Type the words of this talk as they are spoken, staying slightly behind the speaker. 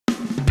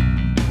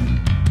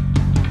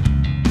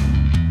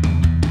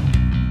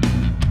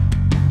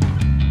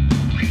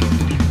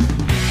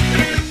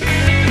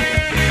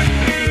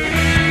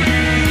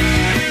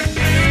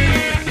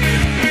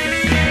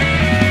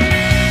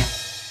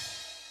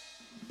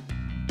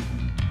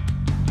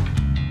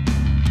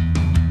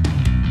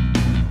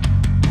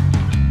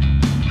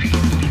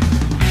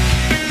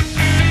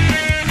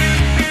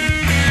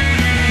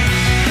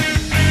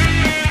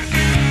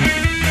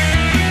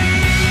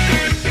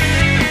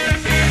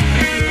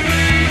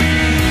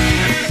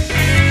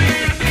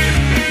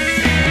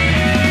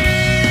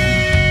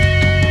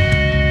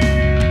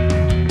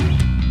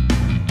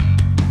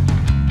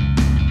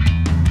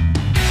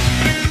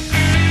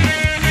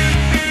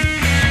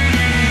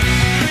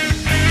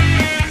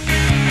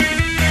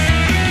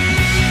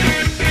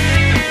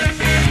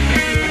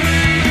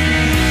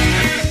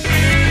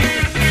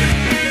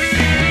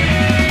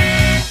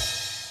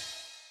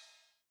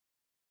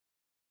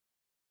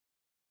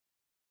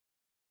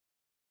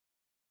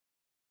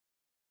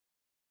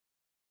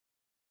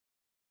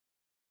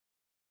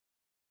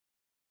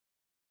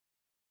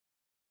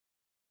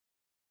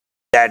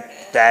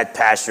that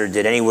pastor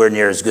did anywhere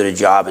near as good a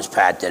job as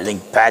Pat did. I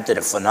think Pat did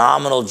a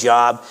phenomenal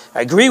job.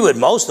 I agree with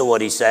most of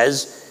what he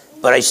says,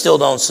 but I still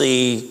don't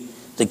see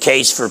the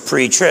case for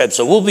pre-trib.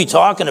 So we'll be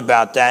talking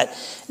about that.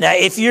 Now,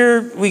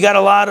 we got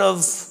a lot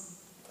of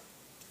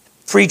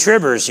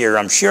pre-tribbers here,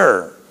 I'm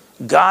sure.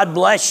 God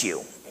bless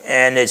you.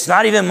 And it's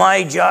not even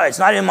my job. It's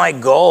not even my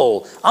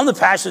goal. I'm the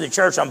pastor of the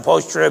church. I'm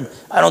post-trib.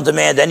 I don't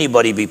demand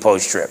anybody be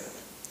post-trib.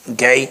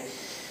 Okay?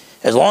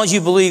 As long as you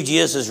believe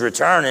Jesus is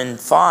returning,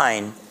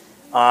 fine.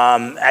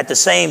 At the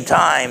same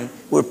time,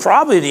 we're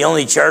probably the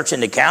only church in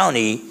the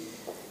county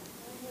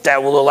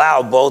that will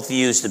allow both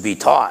views to be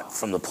taught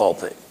from the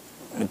pulpit.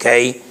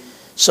 Okay?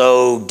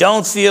 So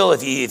don't feel,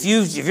 if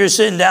you're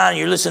sitting down and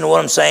you're listening to what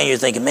I'm saying, you're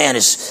thinking, man,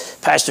 this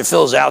Pastor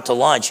Phil's out to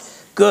lunch.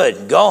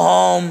 Good. Go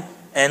home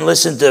and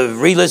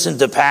re-listen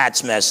to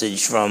Pat's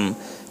message from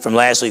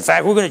last week. In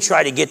fact, we're going to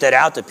try to get that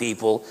out to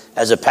people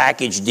as a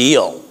package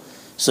deal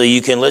so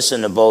you can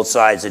listen to both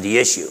sides of the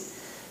issue.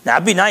 Now,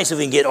 it'd be nice if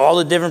we can get all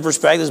the different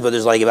perspectives, but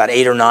there's like about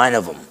 8 or 9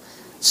 of them.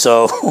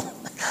 So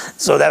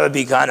that would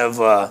be kind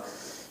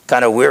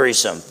of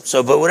wearisome.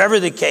 So, but whatever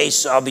the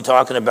case, I'll be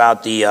talking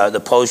about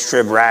the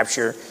post-trib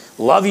rapture.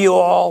 Love you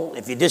all.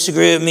 If you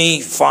disagree with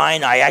me,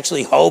 fine. I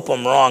actually hope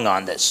I'm wrong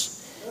on this.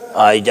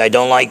 I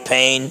don't like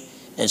pain,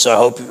 and so I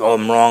hope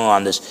I'm wrong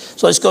on this.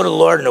 So let's go to the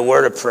Lord in a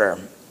word of prayer.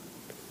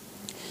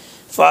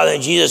 Father,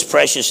 in Jesus'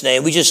 precious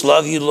name, we just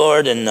love you,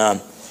 Lord,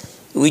 and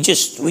we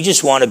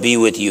just want to be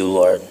with you,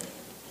 Lord.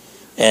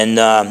 And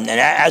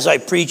as I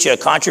preach a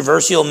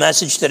controversial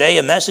message today,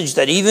 a message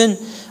that even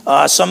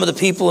some of the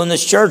people in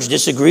this church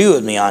disagree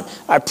with me on,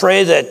 I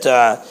pray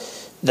that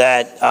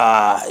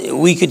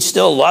we could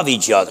still love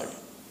each other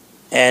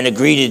and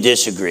agree to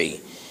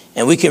disagree.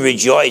 And we can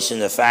rejoice in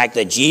the fact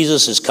that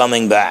Jesus is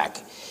coming back.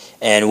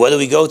 And whether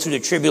we go through the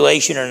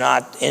tribulation or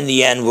not, in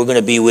the end, we're going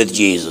to be with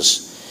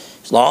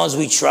Jesus. As long as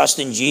we trust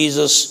in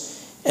Jesus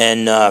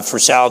and for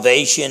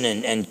salvation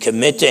and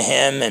commit to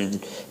him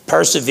and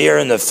persevere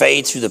in the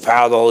faith through the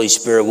power of the Holy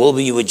Spirit, we'll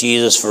be with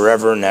Jesus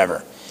forever and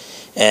ever.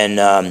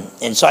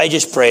 And so I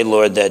just pray,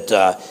 Lord,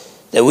 that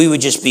we would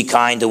just be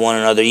kind to one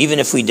another, even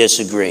if we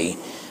disagree.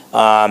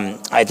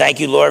 I thank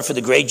you, Lord, for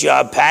the great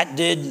job Pat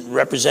did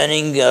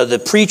representing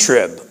the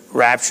pre-trib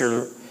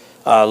rapture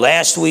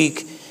last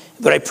week.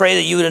 But I pray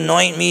that you would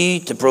anoint me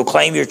to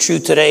proclaim your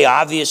truth today.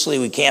 Obviously,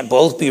 we can't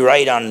both be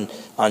right on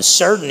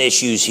certain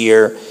issues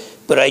here.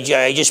 But I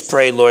just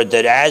pray, Lord,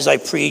 that as I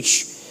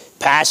preach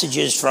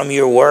passages from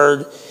your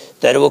word,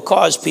 that it will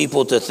cause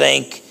people to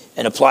think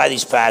and apply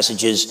these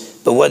passages.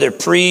 But whether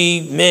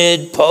pre,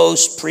 mid,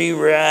 post,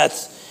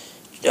 pre-wrath,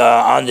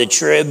 on the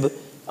trib,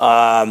 whether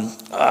I'm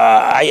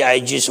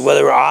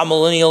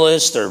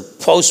millennialist or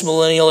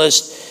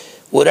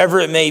post-millennialist, whatever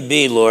it may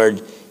be,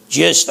 Lord,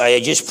 I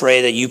just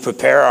pray that you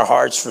prepare our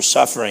hearts for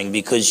suffering,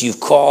 because you've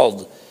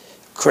called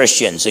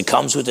Christians. It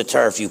comes with the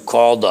turf. You've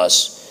called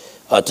us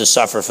to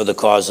suffer for the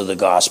cause of the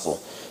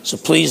gospel. So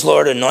please,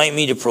 Lord, anoint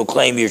me to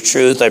proclaim your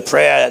truth. I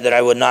pray that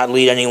I would not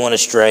lead anyone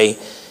astray.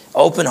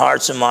 Open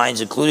hearts and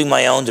minds, including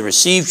my own, to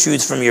receive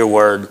truth from your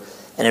word,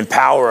 and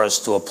empower us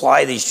to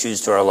apply these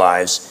truths to our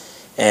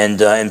lives, and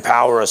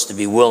empower us to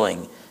be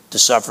willing to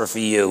suffer for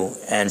you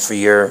and for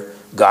your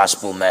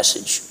gospel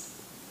message.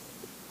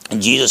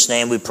 In Jesus'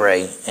 name we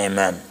pray,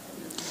 amen.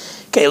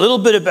 Okay, a little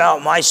bit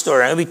about my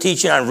story. I'm going to be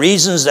teaching on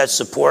reasons that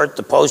support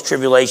the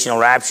post-tribulational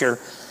rapture.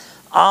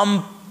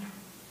 I'm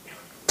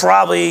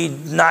probably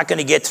not going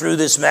to get through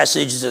this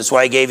message. That's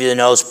why I gave you the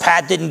notes.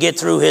 Pat didn't get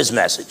through his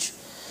message.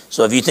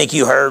 So if you think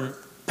you heard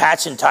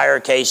Pat's entire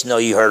case, no,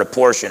 you heard a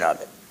portion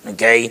of it.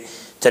 Okay?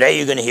 Today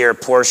you're going to hear a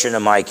portion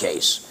of my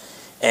case.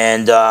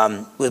 And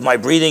with my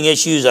breathing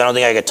issues, I don't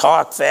think I could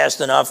talk fast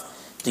enough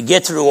to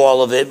get through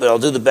all of it, but I'll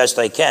do the best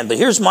I can. But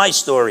here's my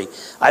story.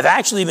 I've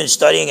actually been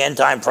studying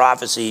end-time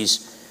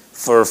prophecies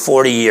for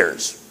 40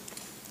 years,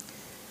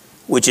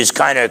 which is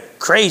kind of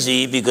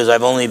crazy because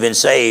I've only been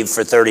saved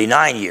for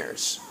 39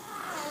 years.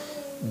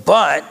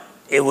 But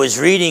it was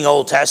reading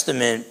Old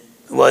Testament,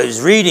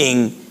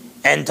 reading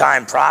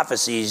end-time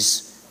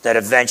prophecies that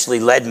eventually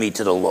led me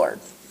to the Lord.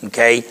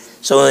 Okay?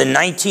 So in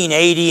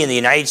 1980, in the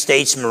United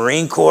States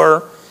Marine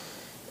Corps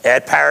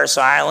at Parris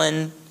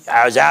Island,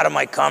 I was out of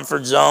my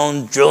comfort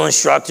zone, drill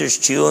instructors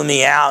chewing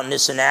me out and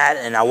this and that,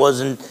 and I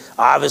wasn't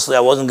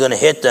going to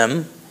hit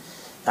them.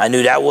 I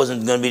knew that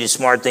wasn't going to be the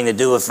smart thing to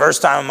do. The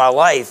first time in my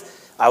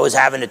life, I was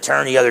having to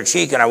turn the other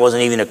cheek, and I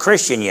wasn't even a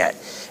Christian yet.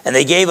 And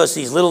they gave us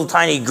these little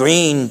tiny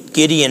green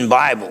Gideon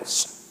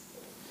Bibles.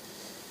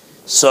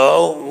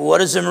 So what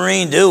does a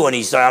Marine do when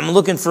he's, I'm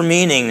looking for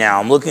meaning now.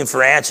 I'm looking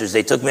for answers.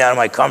 They took me out of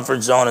my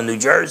comfort zone in New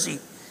Jersey.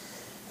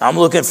 I'm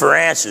looking for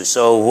answers.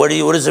 So what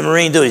does a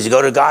Marine do? Does he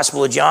go to the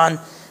Gospel of John?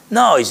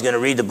 No, he's going to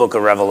read the book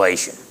of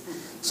Revelation.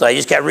 So I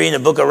just kept reading the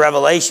book of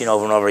Revelation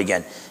over and over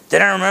again.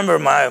 Then I remember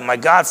my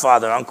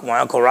godfather, my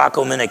Uncle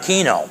Rocco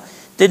Minachino,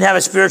 didn't have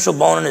a spiritual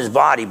bone in his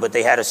body, but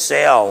they had a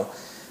sale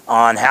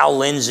on Hal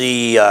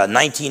Lindsey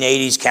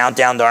 1980s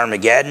Countdown to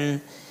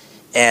Armageddon,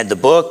 and the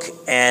book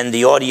and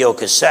the audio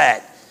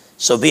cassette.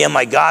 So being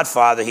my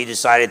godfather, he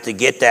decided to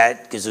get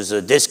that because there's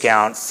a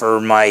discount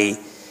for my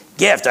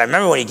gift. I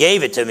remember when he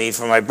gave it to me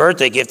for my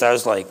birthday gift, I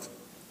was like,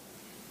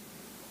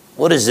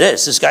 what is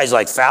this? This guy's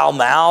like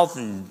foul-mouthed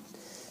and,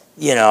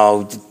 you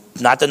know,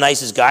 not the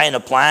nicest guy on the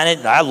planet.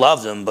 And I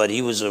loved him, but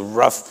he was a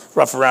rough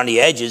around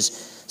the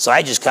edges. So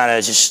I just kind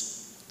of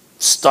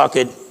just stuck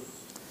it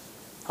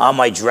on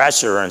my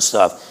dresser and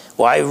stuff.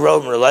 Well, I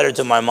wrote a letter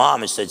to my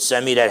mom and said,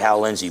 send me that Hal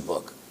Lindsey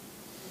book.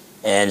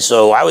 And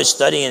so I was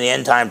studying the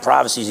end-time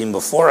prophecies even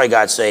before I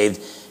got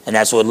saved, and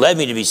that's what led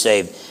me to be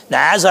saved.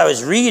 Now, as I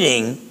was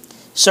reading,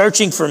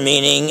 searching for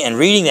meaning and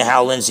reading the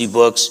Hal Lindsey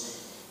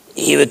books,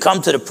 he would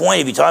come to the point,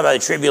 he'd be talking about the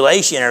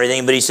tribulation and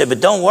everything, but he said,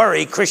 but don't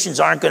worry, Christians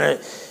aren't going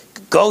to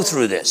go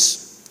through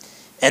this.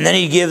 And then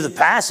he'd give the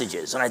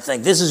passages, and I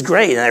think, this is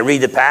great. And I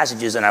read the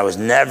passages, and I was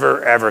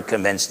never, ever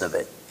convinced of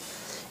it.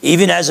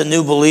 Even as a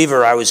new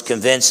believer, I was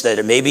convinced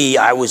that maybe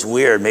I was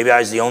weird. Maybe I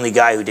was the only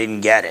guy who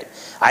didn't get it.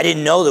 I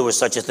didn't know there was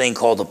such a thing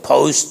called a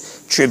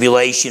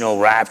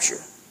post-tribulational rapture.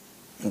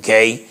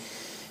 Okay?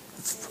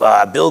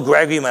 Bill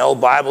Gregory, my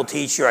old Bible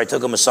teacher, I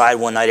took him aside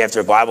one night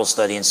after a Bible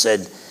study and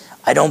said,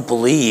 I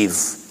believe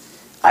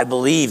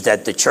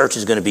that the church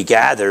is going to be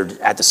gathered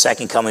at the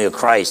second coming of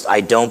Christ. I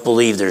don't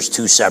believe there's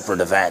two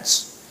separate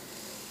events.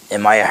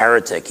 Am I a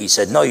heretic? He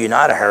said, no, you're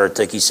not a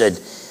heretic. He said,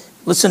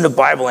 listen to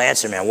Bible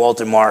Answer Man,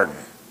 Walter Martin.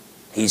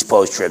 He's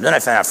post-trib. Then I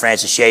found out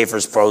Francis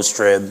Schaeffer's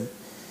post-trib.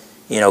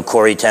 You know,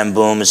 Corrie ten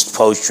Boom is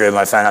post-trib.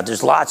 I found out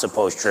there's lots of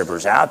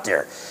post-tribbers out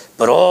there.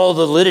 But all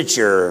the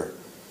literature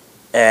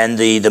and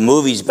the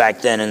movies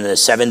back then in the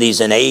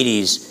 70s and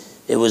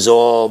 80s, it was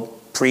all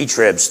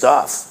pre-trib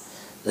stuff.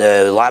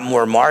 A lot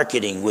more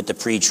marketing with the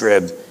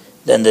pre-trib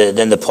than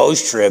the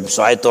post-trib.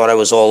 So I thought I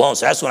was all alone.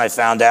 So that's when I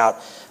found out,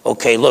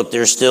 okay, look,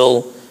 there's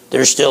still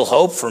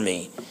hope for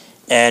me.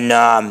 And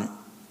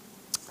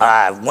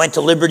I went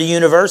to Liberty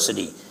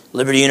University.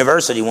 Liberty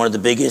University, one of the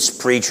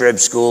biggest pre-trib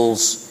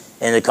schools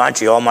in the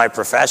country, all my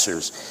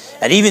professors.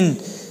 And even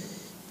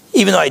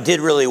though I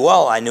did really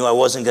well, I knew I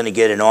wasn't going to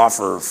get an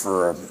offer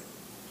for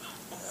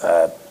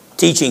a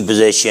teaching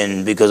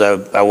position because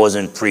I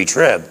wasn't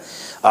pre-trib.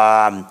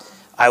 I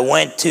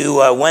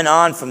went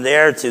on from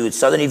there to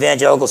Southern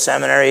Evangelical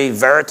Seminary,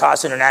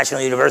 Veritas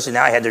International University.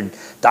 Now I had their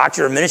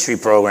Doctor of Ministry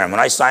program.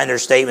 When I signed their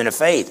statement of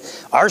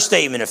faith, our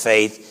statement of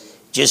faith,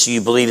 just so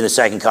you believe in the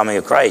second coming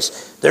of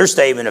Christ, their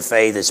statement of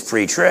faith is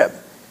pre-trib.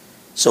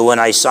 So when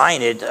I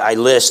sign it, I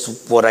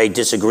list what I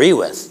disagree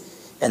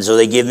with. And so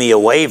they give me a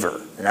waiver.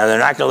 Now, they're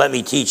not going to let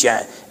me teach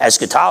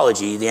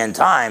eschatology, the end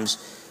times,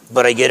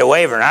 but I get a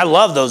waiver. And I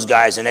love those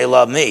guys, and they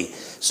love me.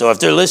 So if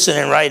they're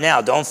listening right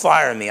now, don't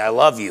fire me. I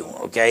love you,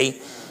 okay?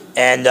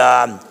 And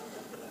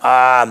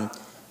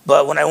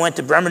but when I went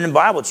to Bremerton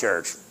Bible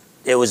Church,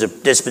 it was a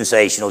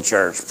dispensational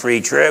church,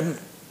 pre-trib.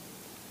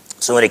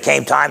 So when it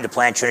came time to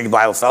plant Trinity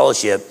Bible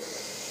Fellowship,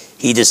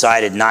 he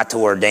decided not to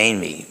ordain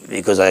me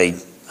because I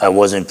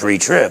wasn't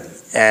pre-trib.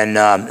 And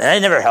I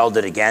never held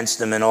it against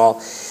him and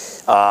all.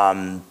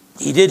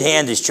 He did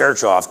hand his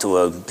church off to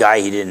a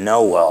guy he didn't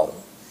know well.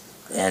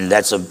 And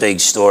that's a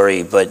big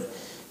story, but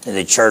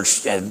the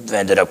church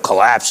ended up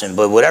collapsing.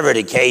 But whatever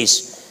the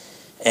case,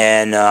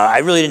 and I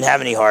really didn't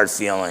have any hard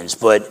feelings.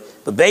 But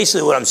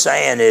basically what I'm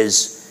saying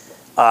is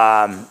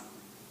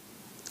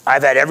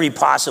I've had every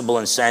possible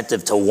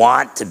incentive to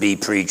want to be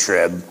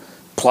pre-trib,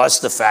 plus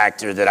the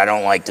factor that I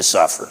don't like to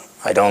suffer.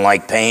 I don't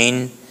like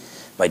pain.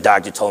 My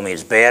doctor told me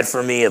it's bad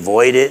for me,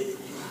 avoid it.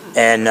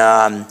 And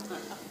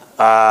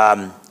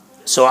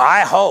so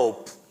I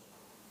hope,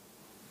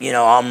 you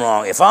know, I'm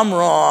wrong. If I'm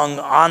wrong,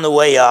 on the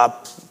way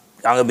up,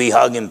 I'm going to be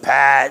hugging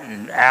Pat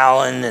and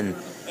Alan, and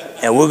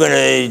we're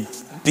going to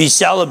be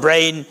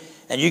celebrating.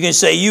 And you can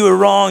say, you were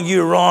wrong, and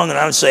I'm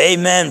going to say,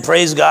 amen,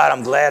 praise God,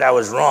 I'm glad I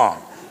was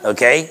wrong,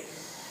 okay?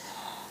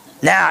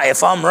 Now,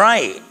 if I'm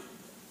right,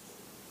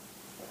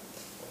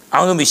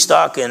 I'm going to be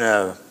stuck in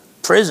a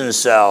prison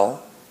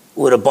cell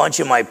with a bunch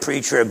of my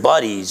pre-trib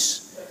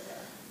buddies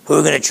who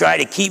are going to try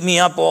to keep me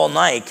up all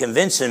night,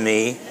 convincing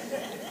me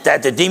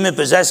that the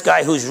demon-possessed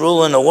guy who's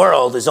ruling the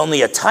world is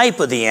only a type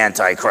of the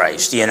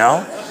Antichrist, you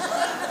know?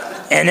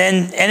 And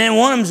then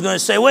one of them's going to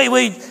say,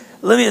 wait,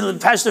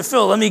 Pastor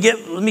Phil, let me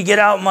get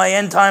out my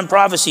end-time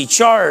prophecy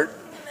chart.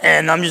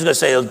 And I'm just going to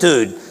say, oh,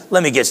 dude,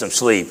 let me get some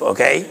sleep,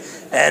 okay?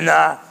 And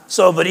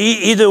but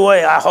either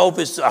way, I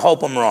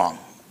hope I'm wrong,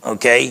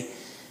 okay?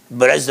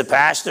 But as the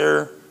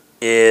pastor,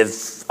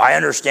 if I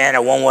understand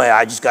it one way,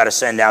 I just got to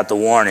send out the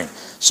warning.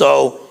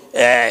 So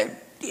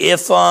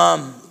if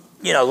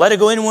you know, let it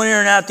go in one ear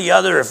and out the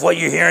other. If what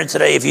you're hearing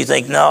today, if you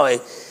think no,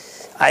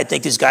 I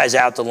think this guy's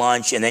out to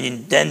lunch, and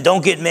then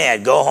don't get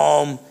mad. Go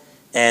home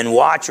and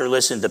watch or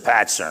listen to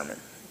Pat's sermon,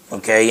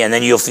 okay? And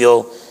then you'll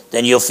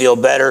feel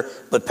better.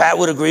 But Pat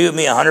would agree with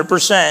me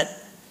 100%.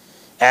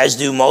 As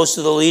do most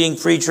of the leading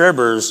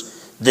pre-tribbers,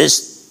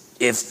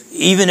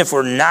 even if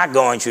we're not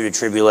going through the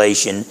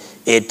tribulation,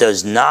 it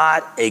does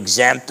not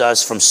exempt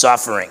us from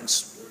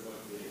sufferings.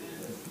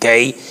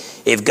 Okay?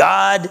 If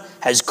God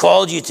has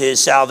called you to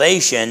his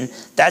salvation,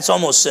 that's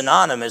almost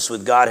synonymous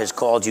with God has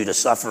called you to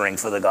suffering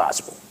for the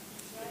gospel.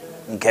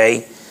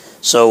 Okay?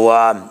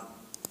 So,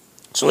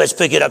 so let's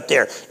pick it up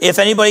there. If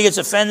anybody gets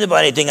offended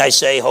by anything I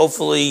say,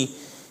 hopefully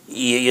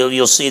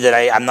you'll see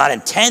that I'm not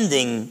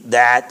intending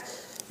that,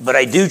 but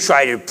I do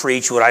try to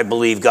preach what I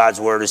believe God's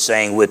word is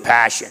saying with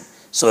passion.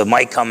 So it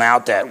might come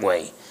out that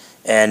way,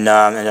 and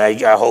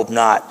I hope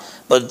not.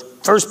 But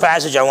first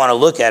passage I want to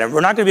look at, and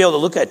we're not going to be able to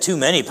look at too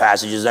many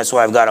passages, that's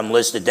why I've got them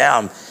listed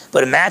down.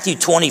 But in Matthew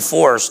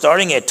 24,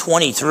 starting at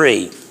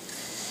 23,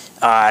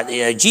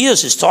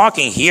 Jesus is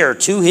talking here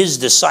to his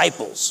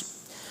disciples.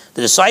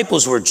 The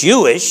disciples were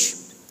Jewish,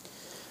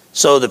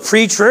 so the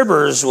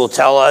pre-tribbers will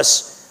tell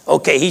us,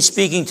 okay, he's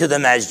speaking to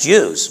them as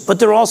Jews, but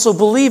they're also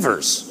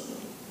believers.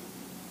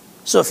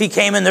 So if he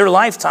came in their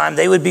lifetime,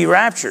 they would be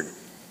raptured.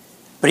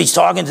 But he's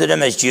talking to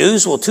them as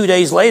Jews. Well, 2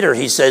 days later,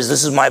 he says,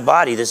 this is my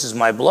body, this is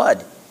my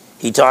blood.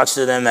 He talks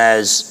to them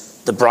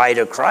as the bride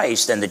of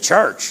Christ and the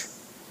church.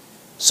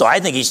 So I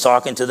think he's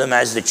talking to them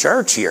as the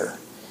church here.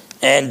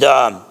 And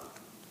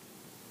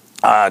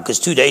because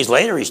 2 days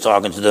later, he's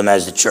talking to them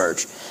as the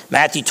church.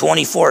 Matthew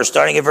 24,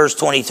 starting at verse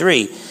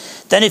 23.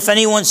 Then if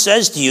anyone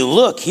says to you,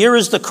 look, here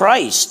is the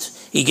Christ.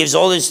 He gives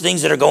all these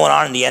things that are going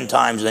on in the end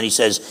times. And then he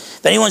says,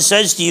 if anyone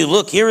says to you,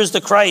 look, here is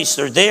the Christ,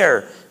 or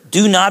there,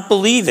 do not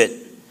believe it.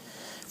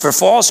 For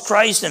false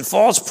Christ and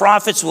false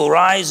prophets will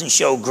rise and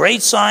show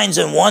great signs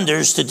and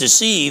wonders to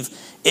deceive,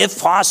 if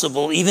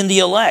possible, even the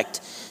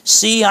elect.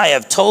 See, I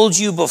have told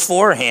you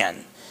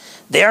beforehand.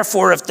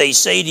 Therefore, if they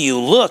say to you,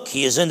 look,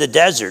 he is in the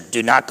desert,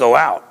 do not go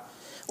out.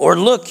 Or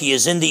look, he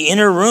is in the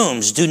inner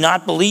rooms, do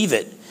not believe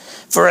it.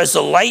 For as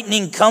the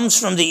lightning comes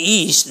from the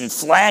east and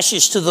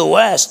flashes to the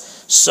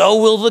west, so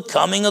will the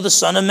coming of the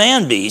Son of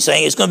Man be. He's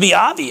saying it's going to be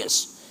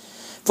obvious.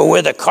 For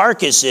where the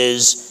carcass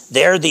is,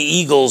 there the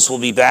eagles will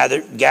be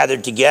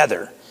gathered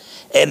together.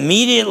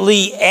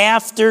 Immediately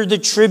after the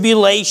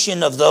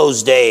tribulation of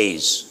those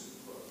days,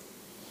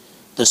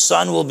 the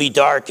sun will be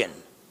darkened,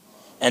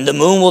 and the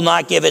moon will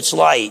not give its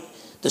light.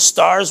 The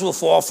stars will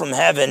fall from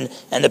heaven,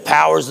 and the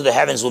powers of the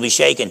heavens will be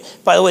shaken.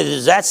 By the way,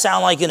 does that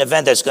sound like an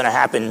event that's going to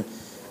happen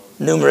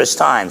numerous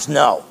times?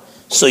 No.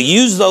 So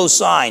use those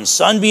signs.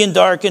 Sun being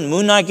darkened,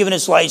 moon not giving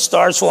its light,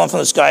 stars falling from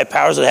the sky,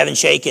 powers of the heaven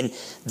shaken.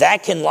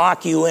 That can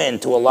lock you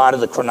into a lot of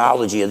the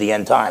chronology of the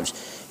end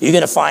times. You're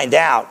going to find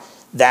out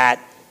that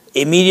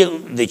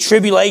immediately the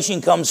tribulation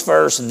comes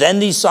first, then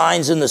these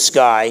signs in the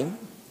sky.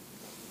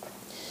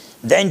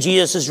 Then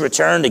Jesus'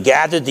 return to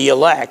gather the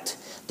elect.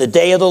 The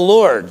day of the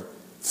Lord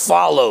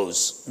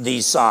follows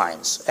these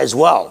signs as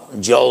well.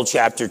 Joel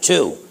chapter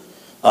 2,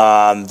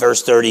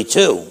 verse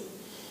 32.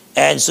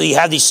 And so you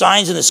have these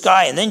signs in the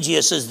sky, and then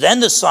Jesus says, then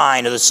the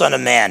sign of the Son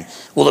of Man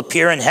will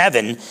appear in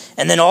heaven,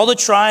 and then all the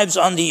tribes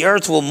on the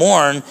earth will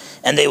mourn,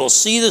 and they will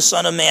see the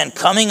Son of Man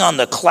coming on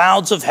the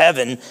clouds of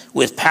heaven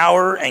with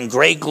power and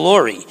great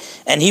glory.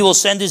 And he will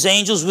send his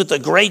angels with the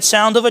great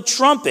sound of a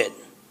trumpet,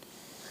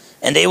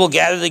 and they will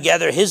gather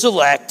together his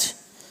elect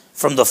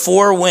from the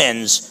four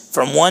winds,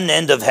 from one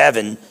end of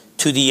heaven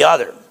to the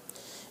other.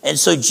 And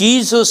so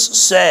Jesus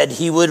said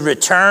he would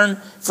return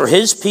for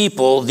his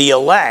people, the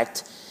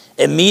elect,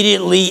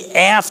 immediately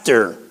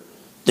after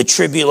the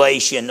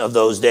tribulation of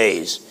those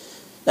days.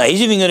 Now,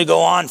 he's even going to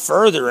go on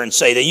further and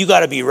say that you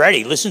got to be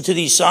ready. Listen to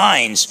these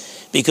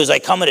signs, because I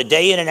come at a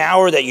day and an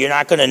hour that you're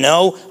not going to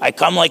know. I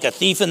come like a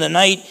thief in the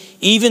night.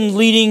 Even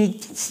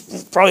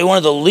probably one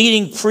of the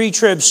leading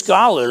pre-trib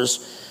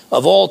scholars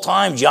of all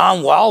time,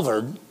 John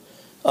Walvoord,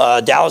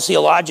 Dallas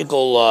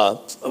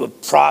Theological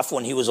prof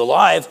when he was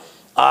alive,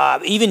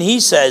 even he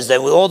says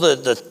that with all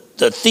the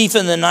thief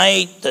in the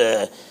night,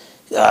 the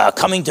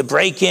coming to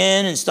break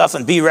in and stuff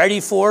and be ready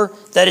for,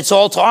 that it's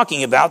all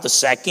talking about the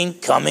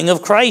second coming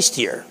of Christ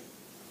here.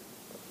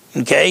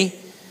 Okay?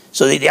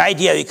 So the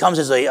idea, he comes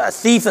as a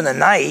thief in the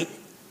night,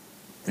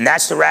 and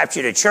that's the rapture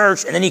of the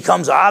church, and then he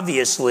comes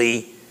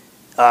obviously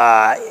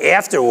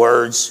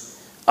afterwards.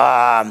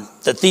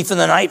 The thief in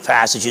the night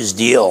passages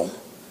deal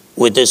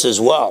with this as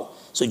well.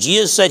 So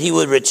Jesus said he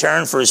would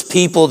return for his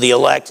people, the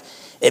elect,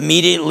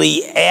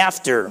 immediately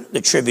after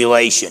the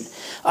tribulation.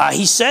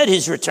 He said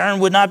his return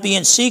would not be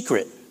in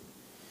secret.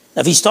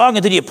 Now, if he's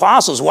talking to the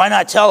apostles, why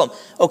not tell them,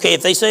 okay,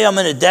 if they say I'm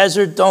in a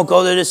desert, don't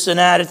go there, this and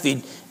that. If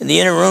you in the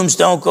inner rooms,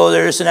 don't go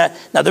there, this and that.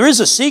 Now, there is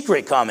a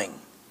secret coming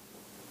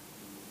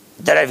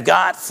that I've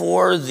got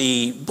for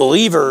the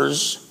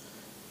believers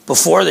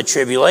before the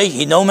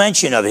tribulation. No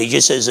mention of it. He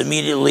just says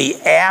immediately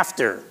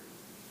after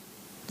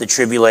the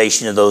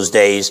tribulation of those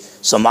days,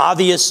 some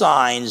obvious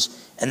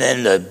signs, and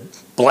then the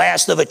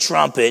blast of a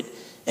trumpet,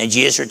 and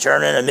Jesus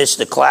returning amidst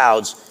the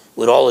clouds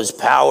with all his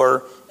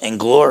power and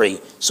glory.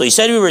 So he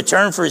said he would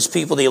return for his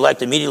people, the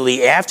elect,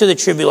 immediately after the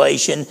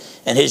tribulation,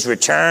 and his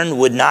return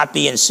would not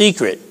be in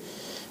secret.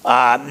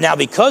 Now,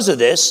 because of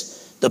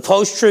this, the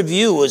post-trib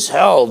view was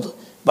held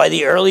by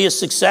the earliest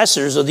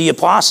successors of the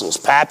apostles.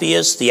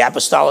 Papias, the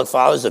apostolic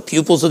fathers, the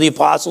pupils of the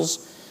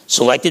apostles,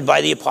 selected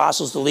by the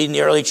apostles to lead in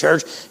the early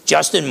church.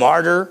 Justin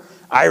Martyr,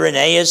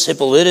 Irenaeus,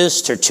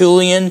 Hippolytus,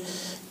 Tertullian,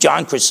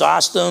 John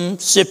Chrysostom,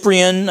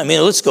 Cyprian. I mean,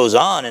 the list goes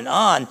on. And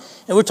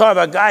we're talking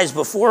about guys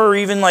before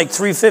even like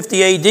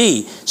 350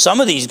 AD.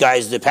 Some of these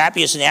guys, the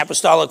Papias and the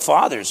Apostolic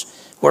Fathers,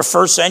 were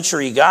first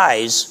century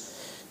guys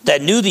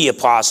that knew the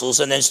apostles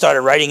and then started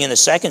writing in the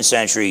second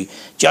century.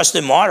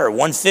 Justin Martyr,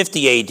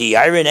 150 AD.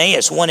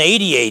 Irenaeus,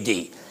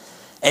 180 AD.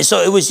 And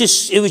so it was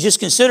just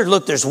considered,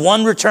 look, there's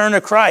one return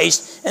of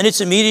Christ, and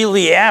it's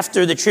immediately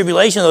after the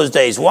tribulation of those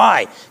days.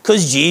 Why?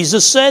 Because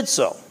Jesus said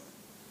so.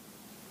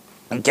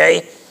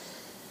 Okay?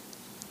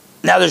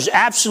 Now, there's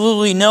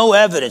absolutely no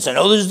evidence. I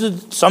know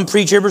some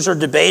pre-tribbers are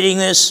debating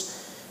this,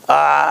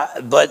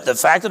 but the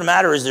fact of the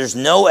matter is there's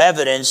no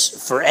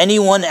evidence for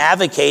anyone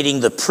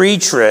advocating the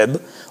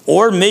pre-trib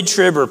or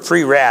mid-trib or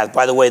pre-wrath.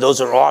 By the way, those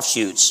are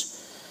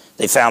offshoots.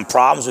 They found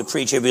problems with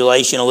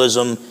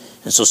pre-tribulationalism,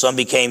 and so some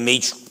became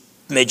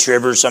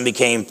mid-tribbers, some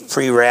became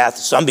pre-wrath,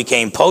 some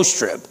became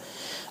post-trib.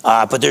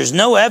 But there's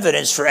no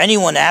evidence for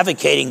anyone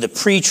advocating the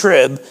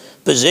pre-trib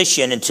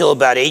position until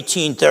about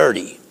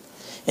 1830.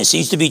 It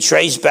seems to be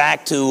traced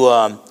back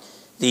to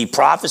the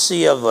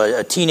prophecy of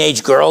a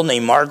teenage girl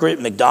named Margaret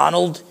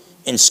MacDonald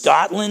in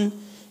Scotland.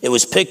 It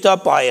was picked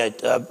up by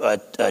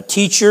a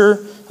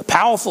teacher, a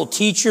powerful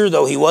teacher,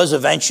 though he was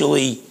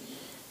eventually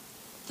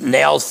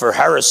nailed for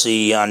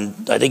heresy on,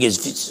 I think,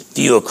 his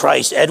view of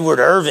Christ, Edward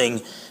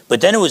Irving.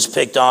 But then it was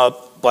picked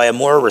up by a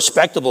more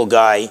respectable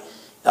guy,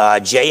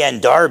 J.N.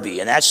 Darby,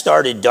 and that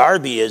started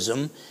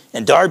Darbyism,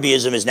 and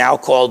Darbyism is now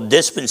called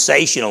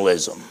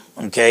dispensationalism,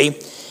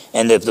 okay?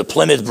 And the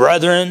Plymouth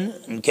Brethren,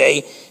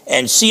 okay?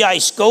 And C.I.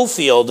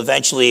 Scofield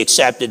eventually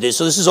accepted this.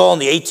 So this is all in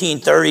the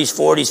 1830s,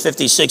 40s,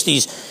 50s,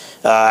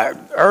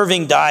 60s.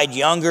 Irving died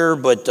younger,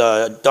 but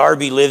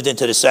Darby lived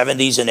into the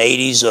 70s and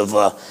 80s of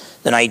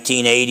the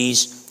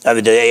 1980s,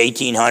 the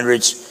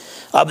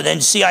 1800s. But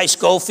then C.I.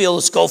 Scofield,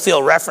 the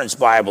Scofield Reference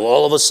Bible,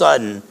 all of a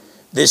sudden,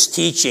 this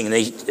teaching,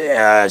 they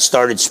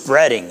started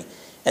spreading.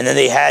 And then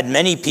they had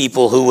many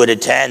people who would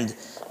attend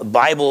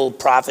Bible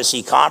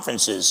prophecy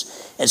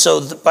conferences. And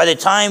so by the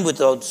time with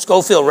the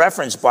Scofield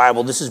Reference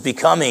Bible, this is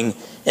becoming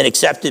an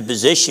accepted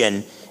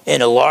position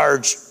in a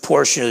large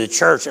portion of the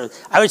church.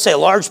 I would say a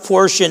large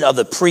portion of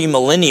the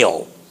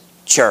premillennial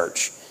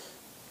church.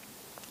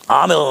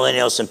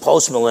 Amillennialists and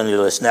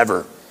postmillennialists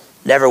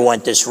never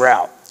went this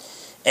route.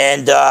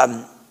 And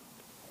then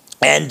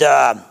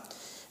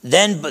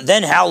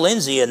Hal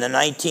Lindsey in the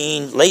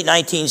late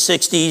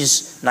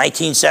 1960s,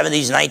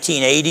 1970s,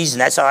 1980s,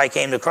 and that's how I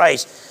came to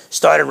Christ,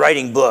 started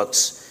writing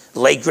books.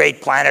 Late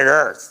Great Planet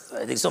Earth.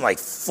 I think something like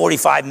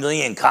 45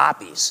 million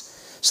copies.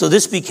 So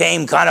this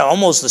became kind of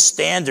almost the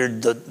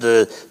standard,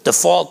 the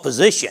default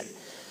position.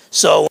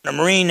 So when a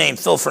Marine named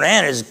Phil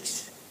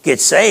Fernandes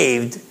gets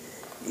saved,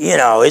 you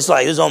know, it's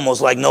like there's almost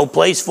like no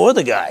place for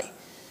the guy.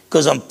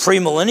 Because I'm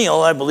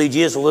premillennial, I believe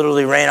Jesus will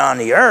literally reign on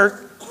the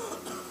earth.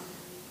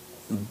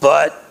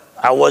 But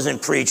I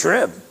wasn't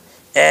pre-trib.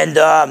 And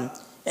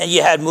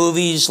you had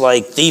movies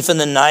like Thief in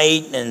the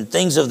Night and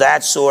things of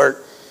that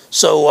sort.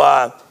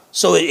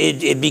 So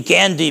it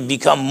began to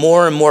become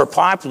more and more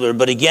popular.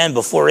 But again,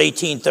 before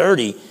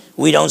 1830,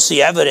 we don't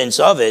see evidence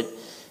of it.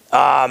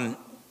 And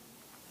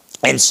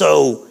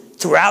so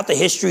throughout the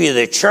history of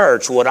the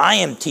church, what I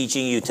am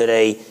teaching you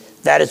today,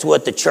 that is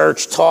what the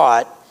church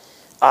taught.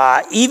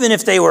 Even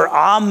if they were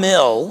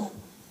a-mill,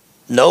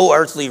 no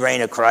earthly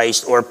reign of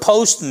Christ, or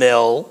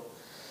post-mill,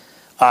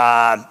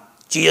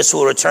 Jesus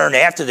will return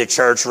after the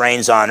church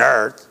reigns on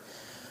earth,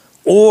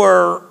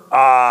 or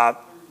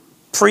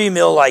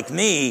pre-mill like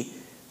me,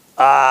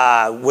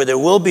 where there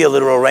will be a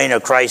literal reign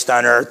of Christ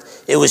on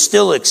earth, it was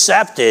still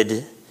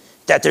accepted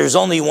that there's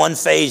only one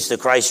phase to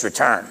Christ's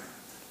return.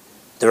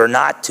 There are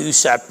not two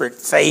separate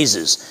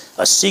phases.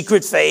 A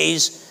secret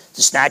phase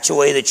to snatch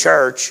away the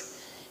church,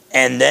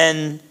 and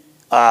then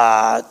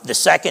the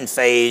second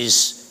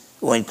phase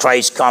when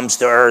Christ comes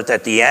to earth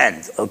at the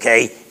end,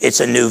 okay? It's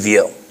a new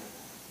view,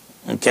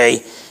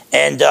 okay?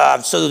 And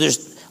so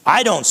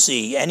I don't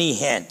see any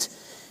hint.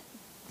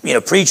 You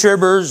know,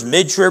 pre-tribbers,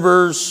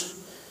 mid-tribbers,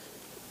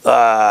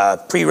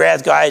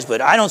 pre-wrath guys,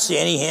 but I don't see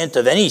any hint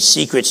of any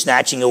secret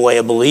snatching away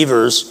of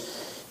believers,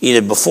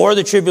 either before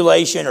the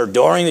tribulation or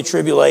during the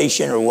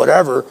tribulation or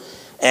whatever.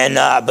 And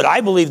but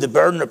I believe the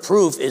burden of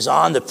proof is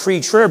on the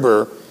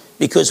pre-tribber,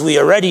 because we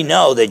already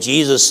know that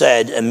Jesus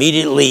said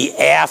immediately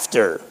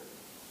after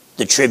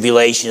the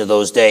tribulation of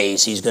those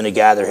days, he's going to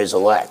gather his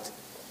elect.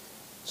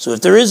 So if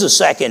there is a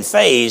second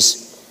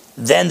phase,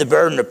 then the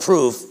burden of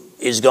proof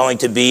is going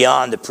to be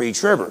on the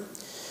pre-tribber.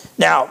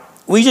 Now,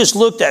 we just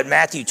looked at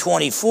Matthew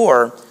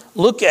 24.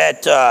 Look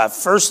at 1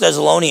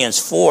 Thessalonians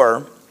 4.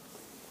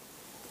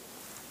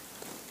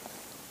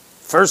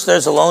 1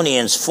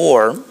 Thessalonians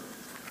 4.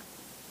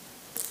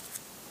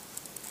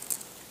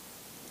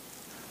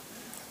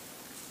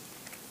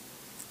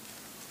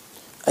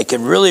 I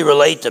can really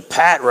relate to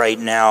Pat right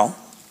now,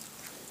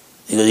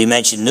 because he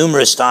mentioned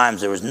numerous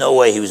times there was no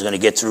way he was going to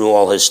get through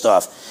all his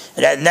stuff.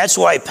 And that's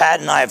why Pat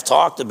and I have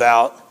talked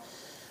about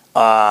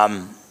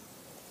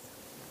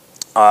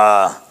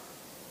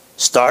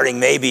starting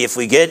maybe if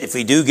we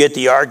do get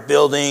the ark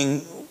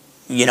building,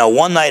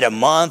 one night a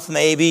month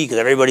maybe, because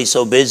everybody's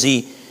so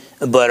busy,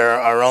 but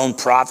our own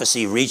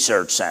prophecy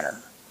research center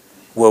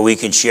where we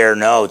can share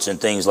notes and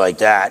things like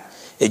that.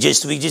 We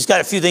just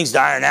got a few things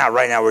dying out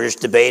right now. We're just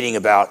debating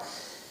about,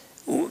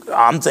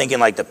 I'm thinking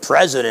like the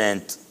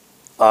president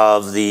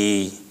of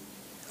the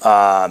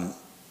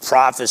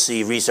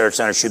prophecy research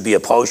center should be a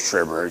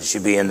post-tribber. It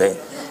should be and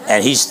maybe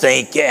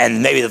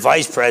the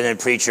vice president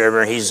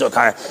pre-tribber. He's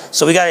kind of,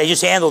 so we got to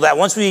just handle that.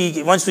 Once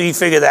we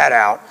figure that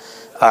out,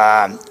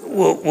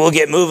 we'll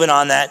get moving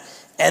on that.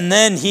 And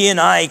then he and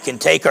I can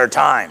take our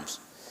times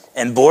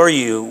and bore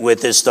you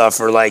with this stuff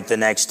for like the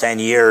next 10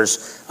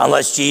 years,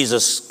 unless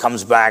Jesus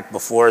comes back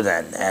before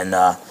then.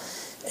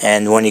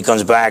 And when he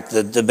comes back,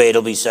 the debate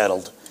will be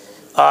settled.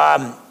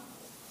 But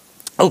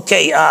look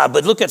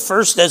at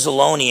 1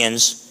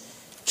 Thessalonians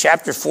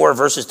chapter 4,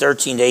 verses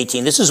 13 to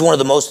 18. This is one of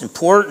the most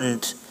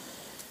important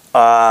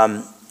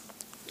and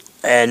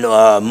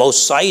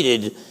most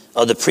cited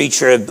of the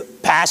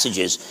pre-trib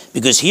passages,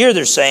 because here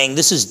they're saying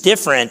this is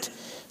different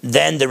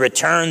than the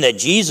return that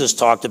Jesus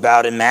talked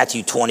about in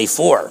Matthew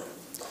 24.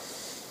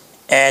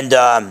 And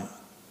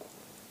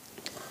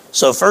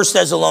so 1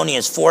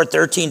 Thessalonians 4,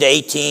 13 to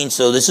 18,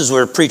 so this is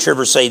where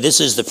pre-tribbers say this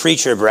is the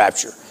pre-trib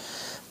rapture.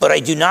 But I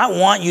do not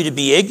want you to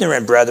be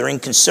ignorant, brethren,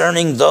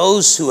 concerning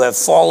those who have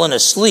fallen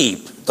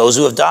asleep, those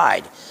who have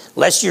died,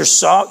 lest you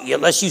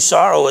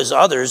sorrow as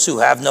others who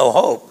have no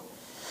hope.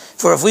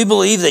 For if we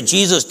believe that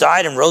Jesus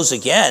died and rose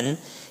again,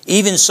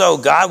 even so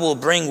God will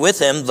bring with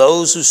him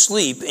those who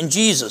sleep in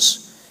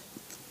Jesus.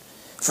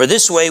 For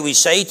this way we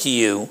say to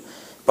you,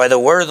 by the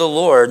word of the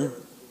Lord,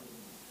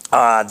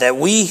 that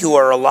we who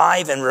are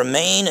alive and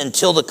remain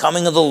until the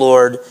coming of the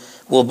Lord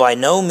will by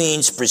no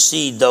means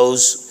precede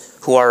those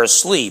who are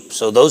asleep.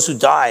 So those who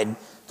died,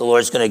 the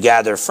Lord's going to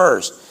gather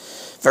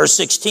first. Verse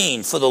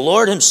 16, for the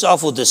Lord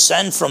himself will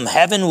descend from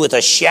heaven with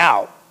a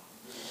shout,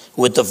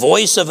 with the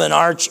voice of an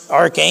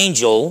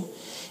archangel,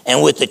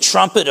 and with the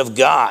trumpet of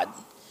God.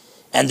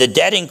 And the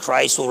dead in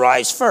Christ will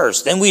rise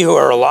first. Then we who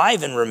are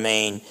alive and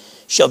remain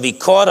shall be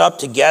caught up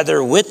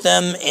together with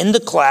them in the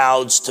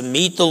clouds to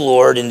meet the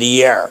Lord in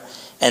the air.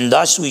 And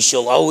thus we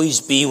shall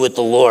always be with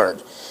the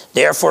Lord.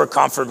 Therefore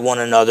comfort one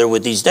another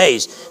with these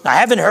days. Now I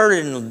haven't heard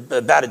it in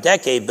about a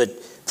decade, but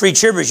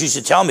pre-tribbers used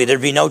to tell me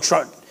there'd be no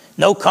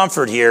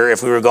comfort here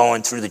if we were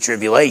going through the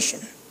tribulation.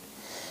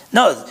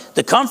 No,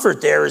 the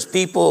comfort there is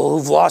people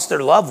who've lost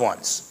their loved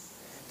ones.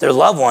 Their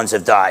loved ones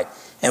have died.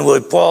 And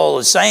what Paul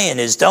is saying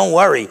is, don't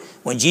worry.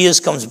 When Jesus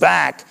comes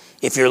back,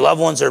 if your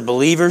loved ones are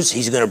believers,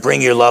 he's going to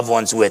bring your loved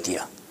ones with you.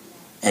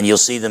 And you'll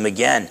see them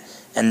again.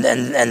 And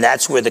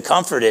that's where the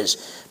comfort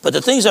is. But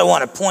the things I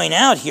want to point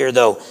out here,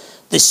 though,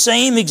 the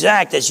same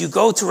exact, as you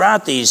go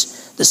throughout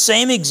these, the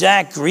same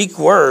exact Greek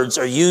words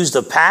are used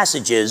of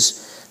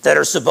passages that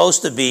are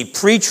supposed to be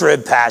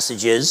pre-trib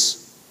passages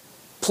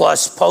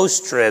plus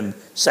post-trib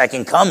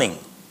second coming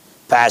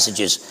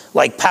passages,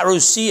 like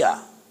parousia,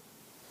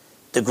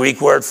 the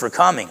Greek word for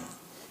coming.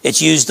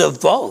 It's used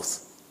of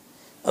both.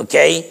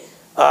 Okay?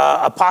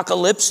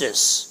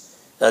 Apocalypsis,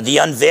 the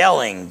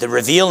unveiling, the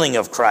revealing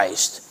of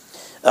Christ.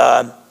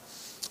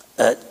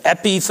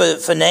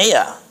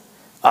 Epiphania,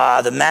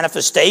 the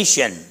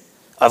manifestation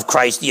of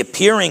Christ, the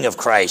appearing of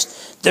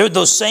Christ.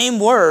 Those same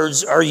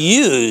words are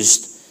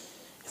used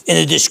in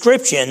the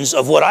descriptions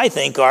of what I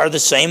think are the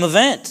same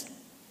event.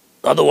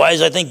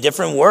 Otherwise, I think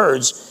different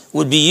words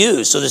would be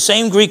used. So the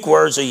same Greek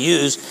words are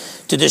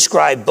used to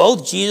describe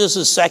both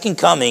Jesus' second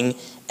coming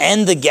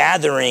and the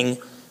gathering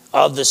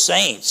of the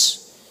saints.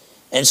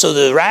 And so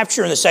the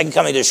rapture and the second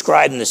coming are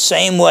described in the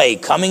same way,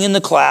 coming in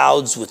the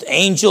clouds with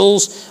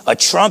angels, a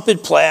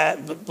trumpet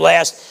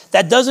blast.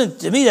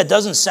 To me, that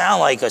doesn't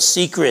sound like a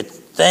secret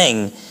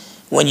thing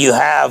when you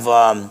have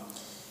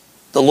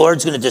the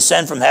Lord's going to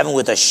descend from heaven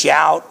with a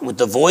shout, with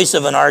the voice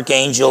of an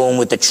archangel, and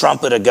with the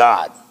trumpet of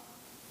God.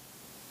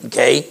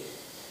 Okay?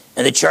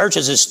 And the church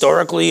has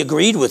historically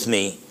agreed with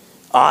me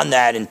on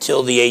that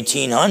until the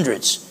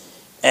 1800s.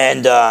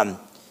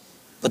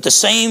 But the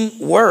same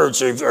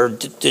words are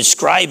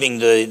describing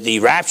the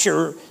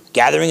rapture,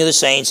 gathering of the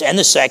saints, and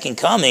the second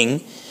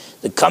coming,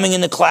 the coming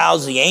in the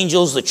clouds, the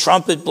angels, the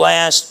trumpet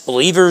blast,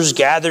 believers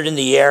gathered in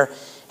the air.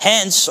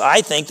 Hence,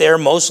 I think they're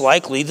most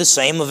likely the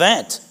same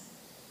event.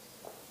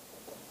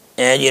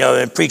 And,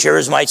 and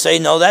preachers might say,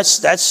 no,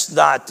 that's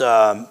not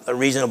a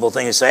reasonable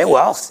thing to say.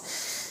 Well,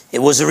 it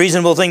was a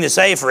reasonable thing to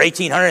say for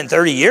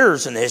 1830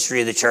 years in the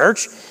history of the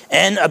church,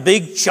 and a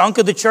big chunk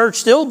of the church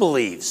still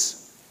believes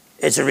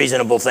it's a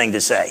reasonable thing to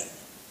say.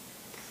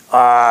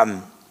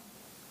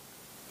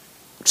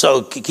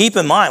 So keep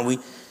in mind,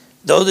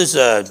 though there's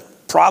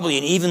probably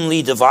an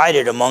evenly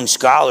divided among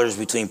scholars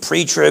between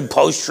pre-trib,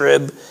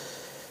 post-trib,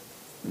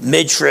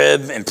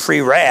 mid-trib, and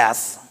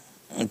pre-wrath,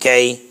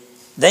 okay,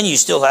 then you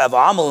still have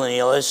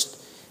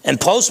amillennialists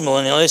and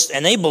post-millennialists,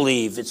 and they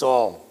believe it's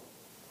all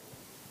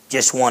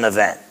just one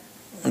event.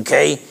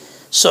 Okay,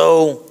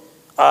 so,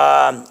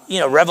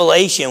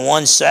 Revelation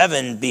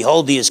 1:7,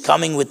 behold, he is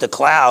coming with the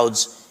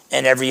clouds,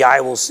 and every eye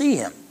will see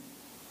him.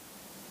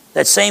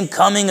 That same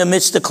coming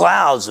amidst the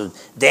clouds.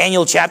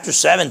 Daniel chapter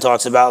 7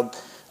 talks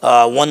about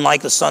one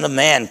like the Son of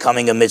Man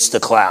coming amidst the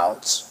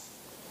clouds.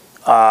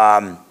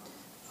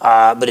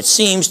 But it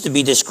seems to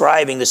be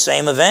describing the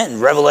same event. In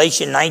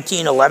Revelation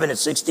 19, 11, and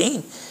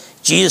 16,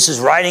 Jesus is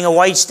riding a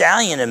white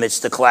stallion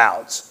amidst the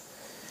clouds.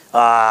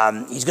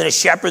 He's going to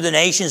shepherd the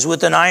nations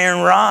with an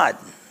iron rod.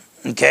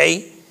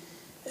 Okay?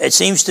 It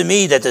seems to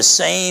me that the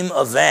same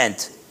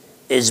event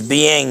is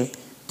being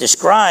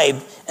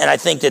described, and I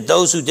think that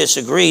those who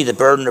disagree, the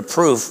burden of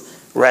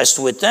proof rests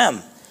with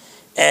them.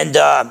 And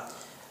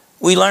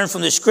we learn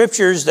from the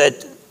scriptures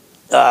that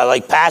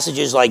like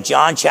passages like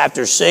John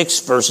chapter 6,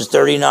 verses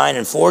 39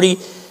 and 40,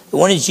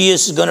 when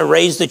Jesus is going to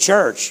raise the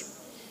church. It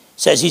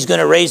says he's going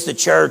to raise the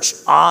church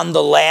on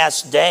the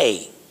last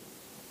day.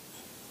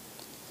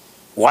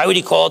 Why would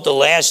he call it the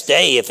last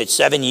day if it's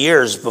 7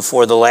 years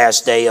before the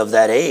last day of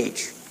that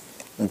age?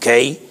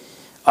 Okay?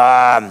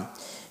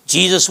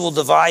 Jesus will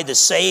divide the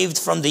saved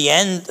from the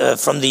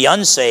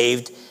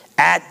unsaved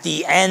at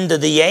the end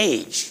of the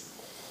age.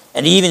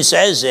 And he even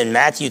says in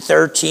Matthew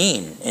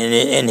 13,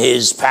 in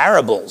his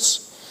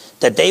parables,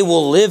 that they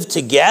will live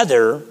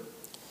together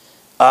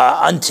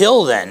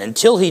until then,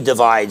 until he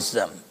divides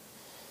them,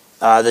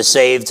 the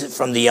saved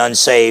from the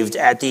unsaved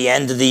at the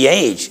end of the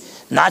age,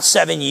 not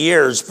 7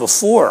 years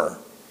before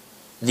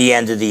the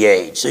end of the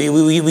age. So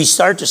we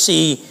start to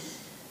see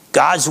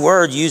God's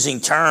word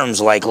using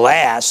terms like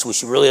last,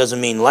 which really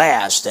doesn't mean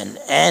last, and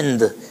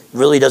end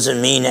really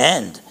doesn't mean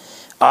end.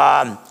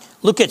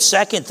 Look at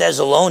 2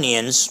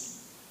 Thessalonians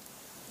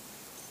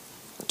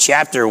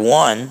chapter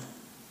 1.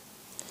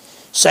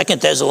 2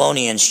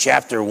 Thessalonians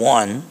chapter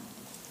 1.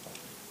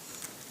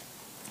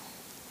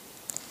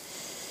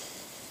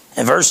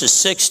 And verses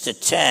 6 to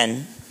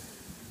 10.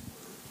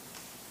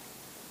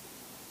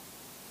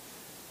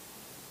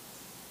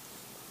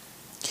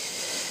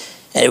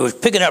 And it was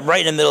picking up right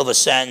in the middle of a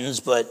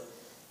sentence, but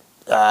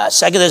 2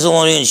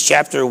 Thessalonians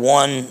chapter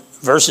 1,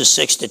 verses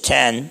 6 to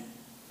 10,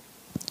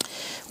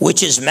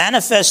 which is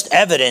manifest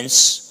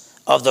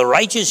evidence of the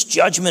righteous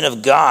judgment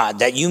of God,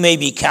 that you may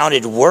be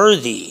counted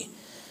worthy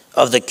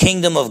of the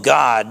kingdom of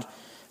God,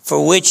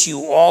 for which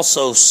you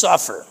also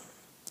suffer.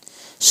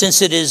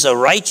 Since it is a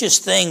righteous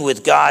thing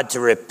with God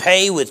to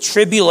repay with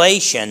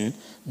tribulation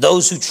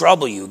those who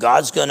trouble you.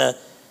 God's going to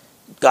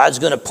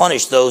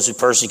punish those who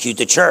persecute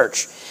the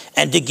church.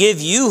 And to give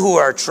you who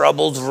are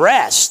troubled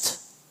rest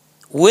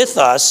with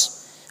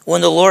us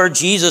when the Lord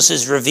Jesus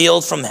is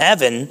revealed from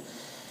heaven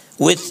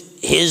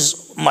with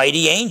his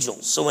mighty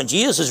angels. So when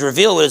Jesus is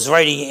revealed with his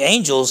mighty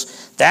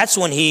angels, that's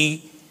when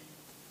he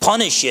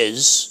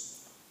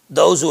punishes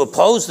those who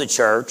oppose the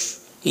church.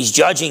 He's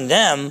judging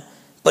them,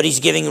 but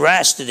he's giving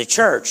rest to the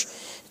church.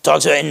 It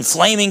talks about in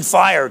flaming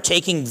fire,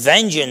 taking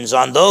vengeance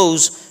on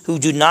those who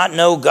do not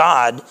know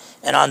God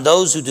and on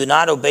those who do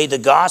not obey the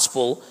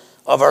gospel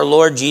of our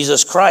Lord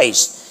Jesus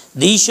Christ.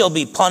 These shall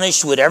be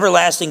punished with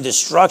everlasting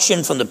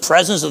destruction from the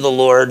presence of the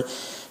Lord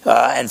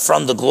and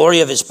from the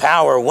glory of his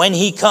power when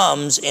he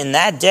comes in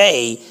that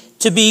day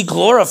to be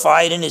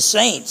glorified in his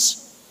saints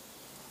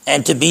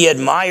and to be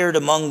admired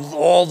among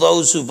all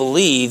those who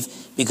believe,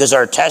 because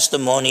our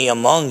testimony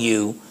among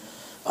you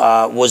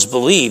was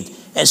believed.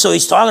 And so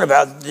he's talking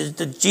about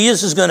that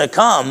Jesus is going to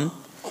come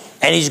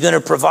and he's going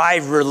to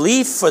provide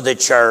relief for the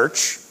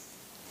church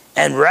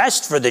and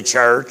rest for the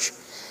church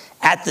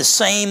at the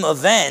same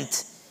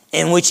event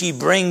in which he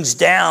brings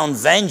down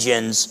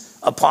vengeance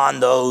upon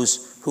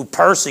those who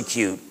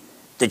persecute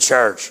the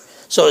church.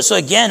 So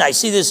again, I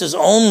see this as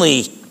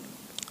only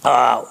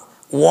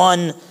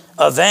one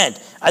event.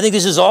 I think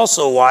this is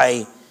also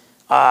why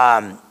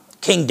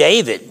King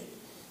David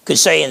could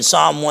say in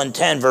Psalm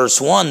 110, verse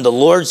 1, the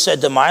Lord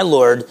said to my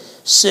Lord,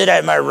 sit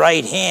at my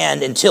right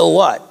hand until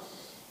what?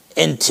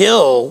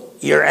 Until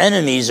your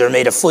enemies are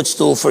made a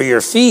footstool for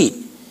your feet.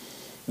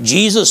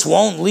 Jesus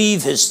won't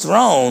leave his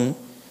throne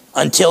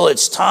until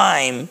it's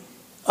time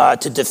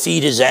to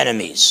defeat his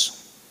enemies.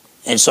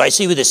 And so I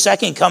see with the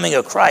second coming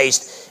of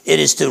Christ, it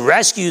is to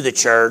rescue the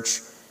church,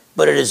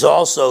 but it is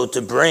also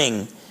to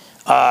bring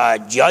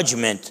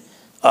judgment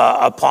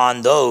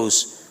upon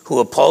those who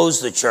oppose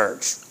the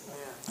church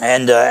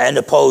and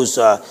oppose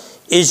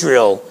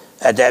Israel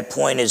at that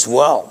point as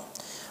well.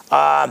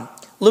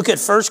 Look at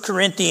 1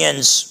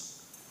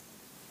 Corinthians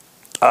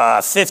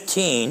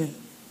 15.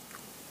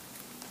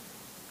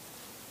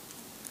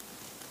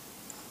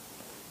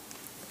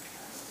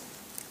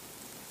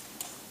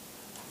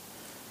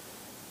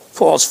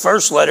 Paul's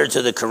first letter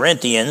to the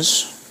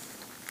Corinthians,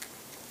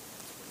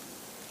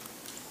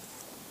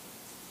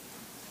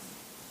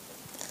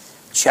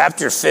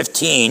 chapter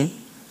 15,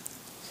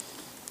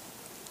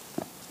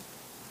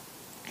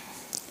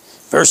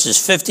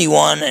 verses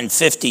 51 and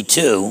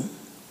 52.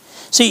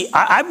 See,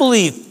 I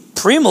believe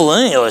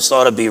premillennialists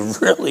ought to be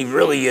really,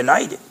 really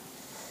united,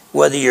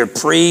 whether you're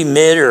pre,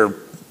 mid, or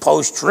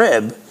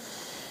post-trib.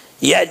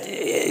 Yet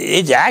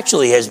it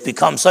actually has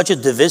become such a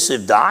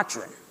divisive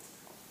doctrine.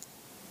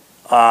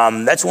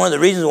 That's one of the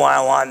reasons why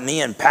I want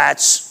me and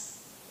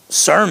Pat's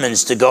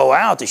sermons to go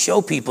out to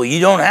show people you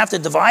don't have to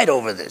divide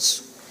over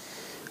this.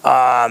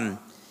 But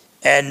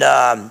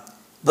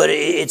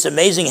it's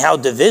amazing how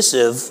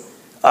divisive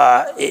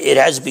it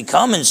has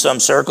become in some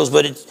circles,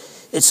 but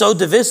it's so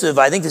divisive.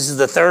 I think this is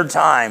the third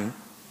time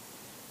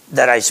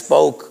that I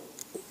spoke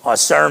a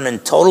sermon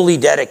totally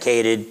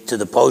dedicated to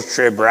the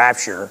post-trib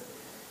rapture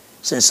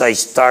since I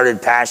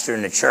started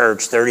pastoring the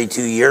church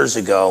 32 years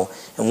ago.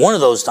 And one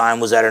of those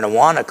times was at an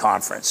Awana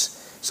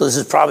conference. So this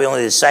is probably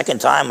only the second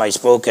time I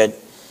spoke at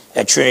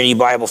Trinity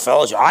Bible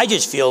Fellowship. I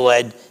just feel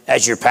led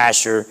as your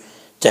pastor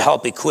to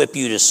help equip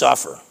you to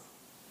suffer,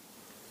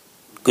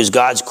 because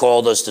God's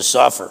called us to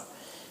suffer.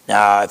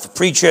 Now, if the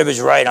pre-trib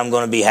is right, I'm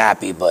going to be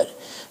happy. But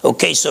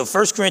okay, so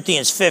 1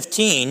 Corinthians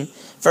 15,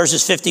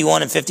 verses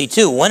 51 and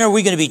 52. When are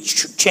we going to be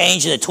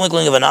changed in the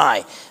twinkling of an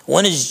eye?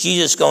 When is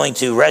Jesus going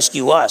to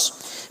rescue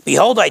us?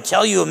 Behold, I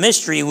tell you a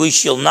mystery. We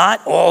shall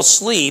not all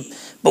sleep,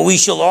 but we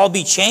shall all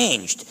be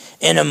changed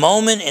in a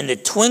moment, in the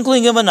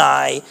twinkling of an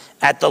eye,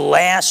 at the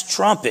last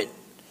trumpet.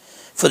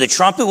 For the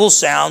trumpet will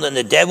sound, and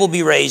the dead will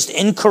be raised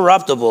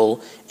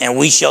incorruptible, and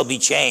we shall be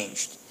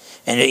changed.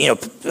 And,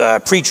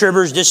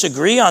 pre-tribbers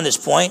disagree on this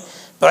point,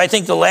 but I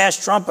think the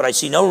last trumpet, I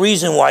see no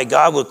reason why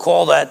God would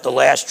call that the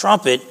last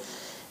trumpet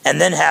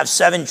and then have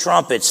 7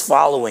 trumpets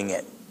following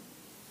it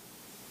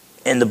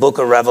in the book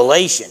of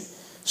Revelation.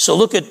 So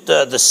look at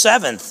the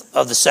 7th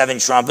of the 7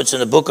 trumpets in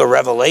the book of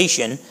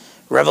Revelation,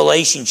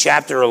 Revelation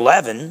chapter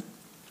 11.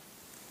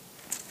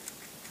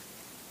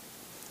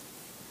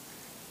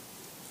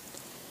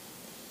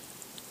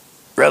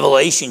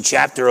 Revelation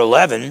chapter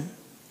 11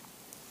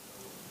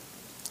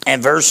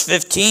 and verse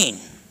 15.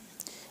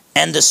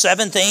 And the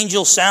 7th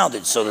angel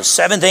sounded. So the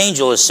 7th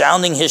angel is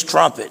sounding his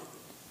trumpet.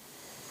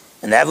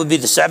 And that would be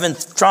the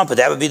 7th trumpet.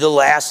 That would be the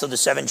last of the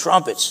 7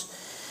 trumpets.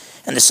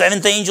 And the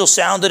 7th angel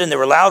sounded, and there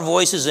were loud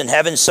voices in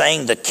heaven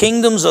saying, the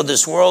kingdoms of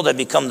this world have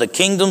become the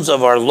kingdoms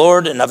of our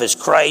Lord and of his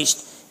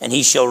Christ, and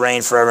he shall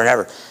reign forever and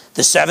ever.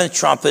 The 7th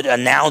trumpet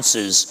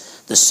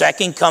announces the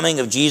second coming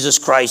of Jesus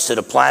Christ to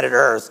the planet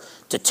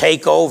Earth to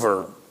take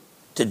over,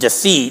 to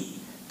defeat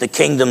the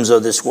kingdoms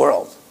of this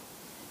world.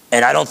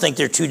 And I don't think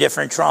they're 2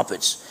 different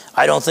trumpets.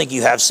 I don't think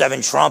you have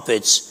 7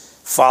 trumpets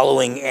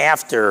following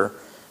after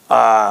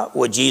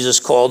what Jesus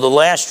called the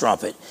last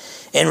trumpet.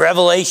 In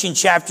Revelation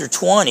chapter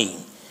 20,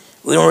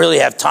 we don't really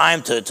have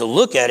time to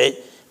look at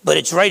it, but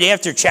it's right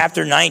after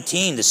chapter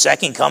 19, the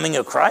second coming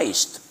of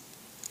Christ.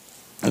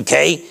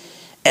 Okay?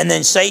 And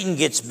then Satan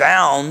gets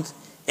bound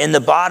in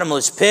the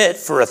bottomless pit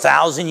for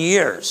 1,000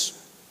 years.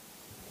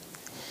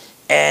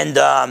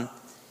 And,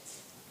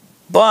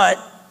 but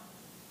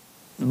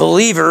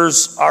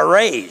believers are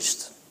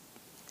raised.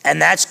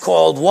 And that's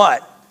called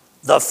what?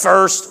 The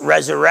first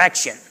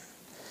resurrection.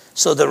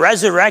 So the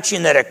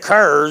resurrection that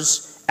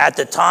occurs at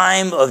the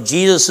time of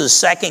Jesus'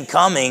 second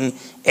coming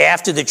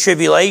after the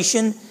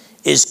tribulation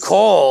is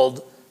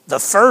called the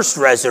first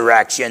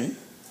resurrection.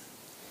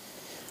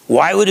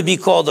 Why would it be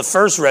called the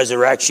first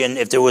resurrection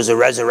if there was a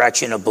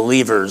resurrection of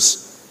believers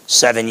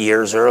 7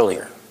 years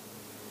earlier?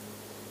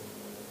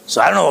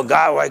 So I don't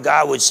know why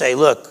God would say,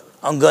 look,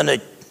 I'm going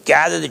to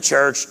gather the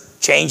church,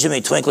 change them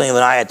in the twinkling of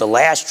an eye at the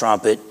last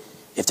trumpet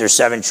if there's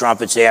 7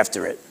 trumpets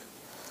after it.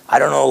 I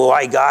don't know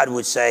why God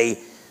would say,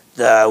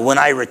 when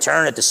I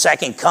return at the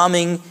second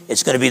coming,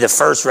 it's going to be the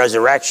first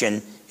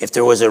resurrection if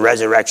there was a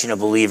resurrection of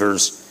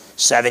believers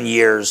 7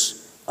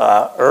 years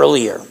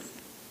earlier.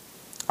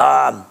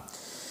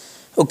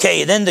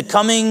 Okay, then the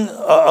coming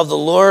of the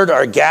Lord,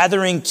 our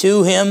gathering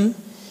to him,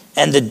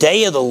 and the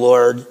day of the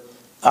Lord,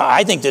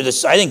 I think the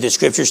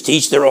scriptures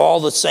teach they're all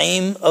the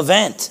same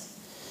event.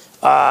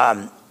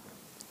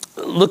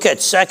 Look at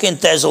 2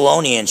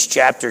 Thessalonians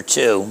chapter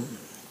 2.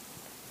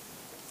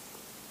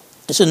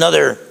 It's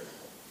another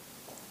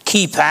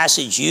key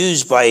passage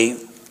used by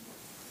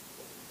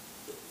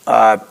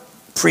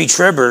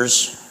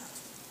pre-tribbers.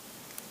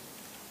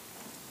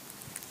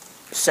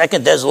 2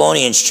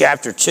 Thessalonians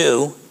chapter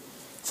 2. In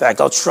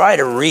fact, I'll try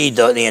to read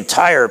the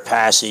entire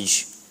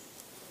passage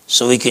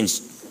so we can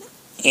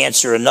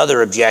answer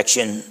another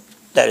objection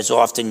that is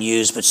often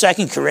used. But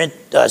 2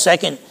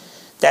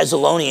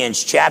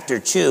 Thessalonians chapter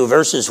 2,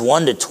 verses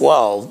 1 to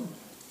 12.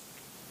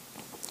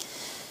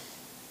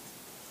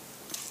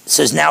 It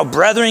says, now,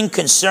 brethren,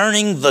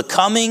 concerning the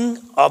coming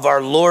of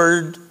our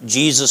Lord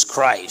Jesus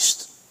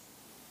Christ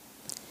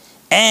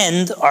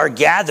and our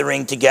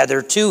gathering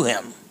together to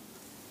him.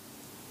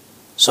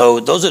 So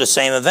those are the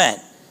same event.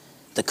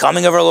 The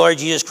coming of our Lord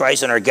Jesus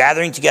Christ and our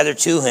gathering together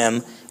to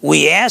him,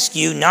 we ask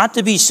you not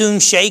to be soon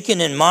shaken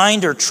in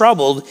mind or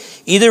troubled,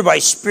 either by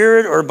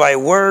spirit or by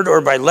word or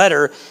by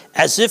letter,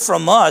 as if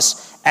from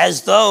us,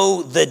 as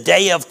though the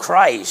day of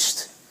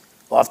Christ,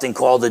 often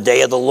called the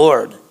day of the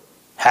Lord,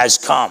 has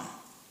come.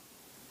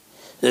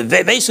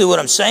 Basically what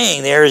I'm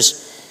saying there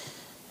is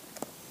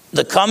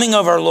the coming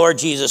of our Lord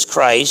Jesus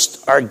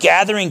Christ, our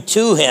gathering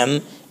to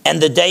him, and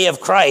the day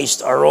of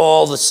Christ are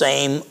all the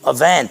same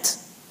event.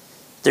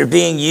 They're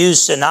being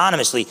used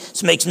synonymously.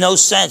 This makes no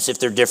sense if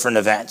they're different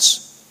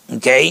events.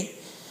 Okay?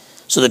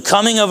 So the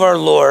coming of our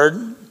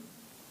Lord,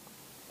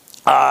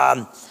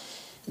 our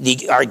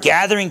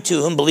gathering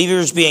to him,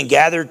 believers being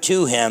gathered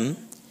to him,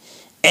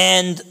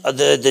 and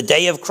the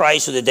day of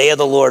Christ or the day of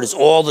the Lord is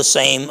all the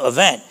same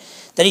event.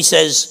 Then he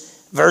says,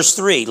 Verse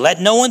 3, let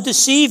no one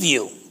deceive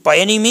you by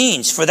any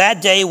means, for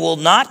that day will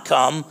not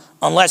come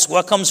unless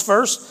what comes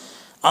first?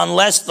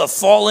 Unless the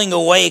falling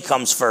away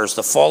comes first,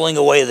 the falling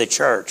away of the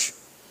church.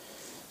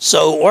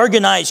 So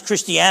organized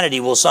Christianity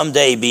will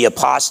someday be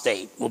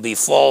apostate, will be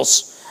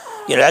false.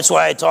 That's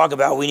why I talk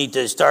about we need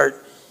to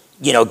start,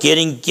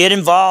 get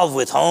involved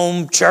with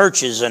home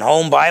churches and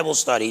home Bible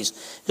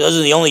studies. Those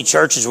are the only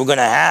churches we're going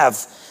to have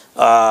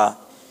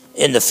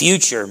in the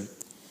future.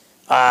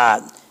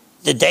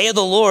 The day of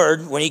the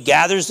Lord, when he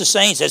gathers the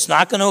saints, it's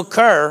not going to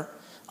occur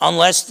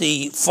unless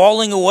the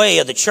falling away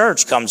of the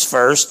church comes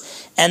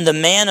first and the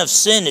man of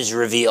sin is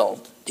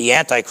revealed, the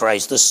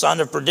Antichrist, the son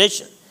of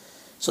perdition.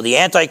 So the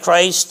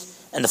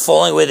Antichrist and the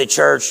falling away of the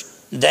church,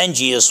 then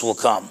Jesus will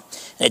come.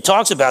 And it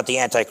talks about the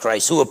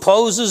Antichrist, who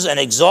opposes and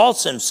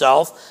exalts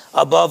himself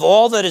above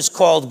all that is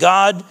called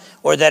God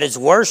or that is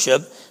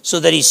worship, so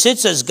that he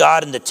sits as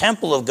God in the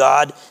temple of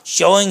God,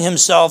 showing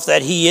himself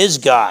that he is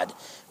God.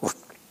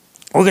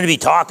 We're going to be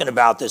talking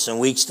about this in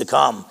weeks to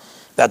come,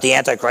 about the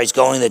Antichrist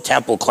going to the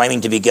temple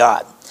claiming to be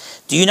God.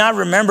 Do you not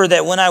remember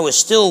that when I was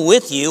still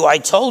with you, I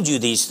told you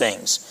these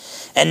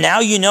things? And now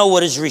you know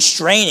what is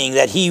restraining,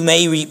 that he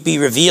may be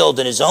revealed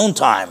in his own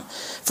time.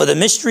 For the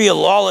mystery of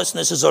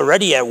lawlessness is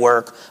already at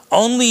work.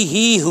 Only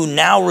he who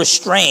now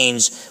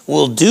restrains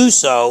will do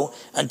so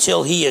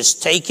until he is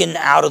taken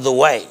out of the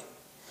way.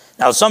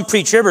 Now some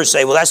pre-tribbers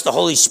say, well, that's the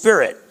Holy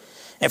Spirit.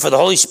 And for the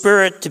Holy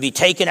Spirit to be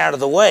taken out of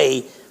the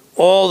way,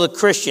 all the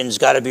Christians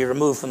got to be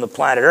removed from the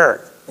planet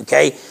Earth.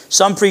 Okay?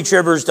 Some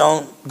pre-tribbers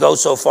don't go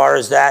so far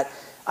as that.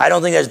 I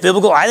don't think that's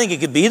biblical. I think it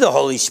could be the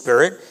Holy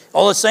Spirit.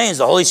 All it's saying is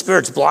the Holy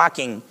Spirit's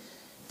blocking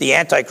the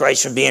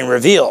Antichrist from being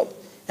revealed.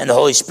 And the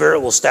Holy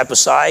Spirit will step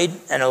aside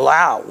and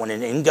allow, when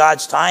in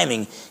God's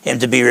timing, him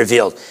to be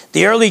revealed.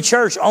 The early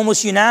church,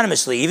 almost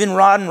unanimously, even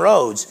Rodden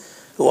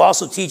Rhodes, who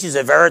also teaches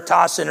at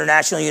Veritas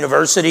International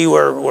University,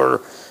 where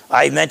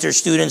I mentor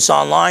students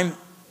online,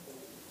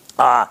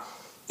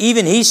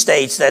 even he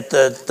states that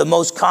the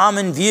most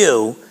common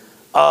view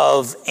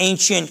of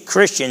ancient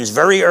Christians,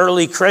 very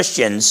early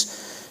Christians,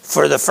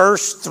 for the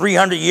first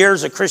 300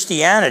 years of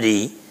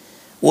Christianity,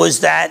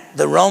 was that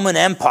the Roman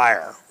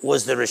Empire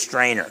was the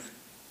restrainer.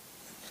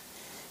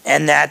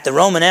 And that the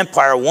Roman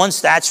Empire,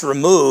 once that's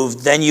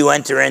removed, then you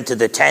enter into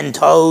the 10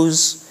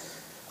 toes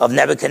of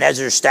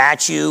Nebuchadnezzar's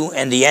statue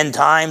and the end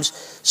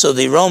times. So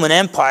the Roman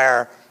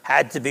Empire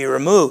had to be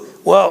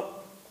removed.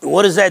 Well,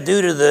 what does that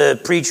do to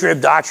the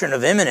pre-trib doctrine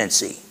of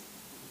imminency?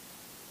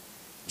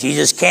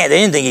 Jesus can't. They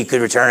didn't think he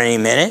could return any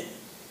minute.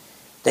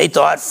 They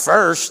thought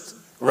first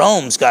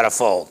Rome's got to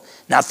fold.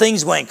 Now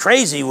things went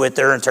crazy with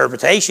their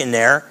interpretation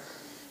there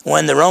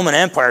when the Roman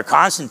Empire,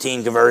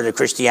 Constantine converted to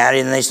Christianity,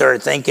 and they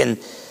started thinking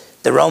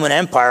the Roman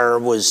Empire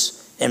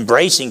was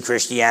embracing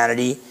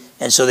Christianity,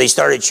 and so they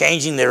started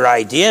changing their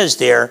ideas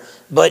there.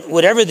 But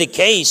whatever the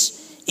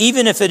case,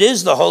 even if it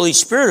is the Holy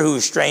Spirit who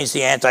restrains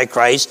the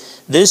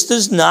Antichrist, this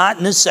does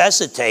not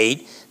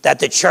necessitate that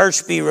the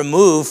church be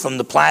removed from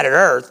the planet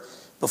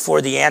Earth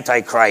before the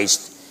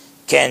Antichrist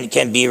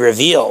can be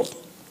revealed.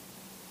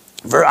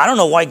 I don't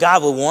know why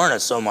God would warn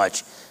us so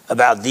much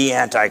about the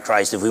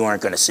Antichrist if we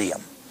weren't going to see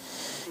him.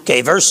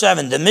 Okay, verse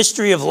 7, the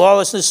mystery of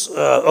lawlessness.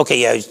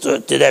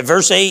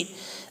 Verse 8,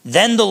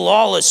 then the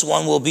lawless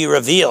one will be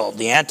revealed,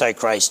 the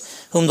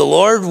Antichrist, whom the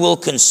Lord will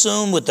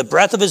consume with the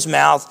breath of his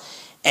mouth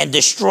and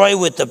destroy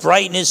with the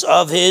brightness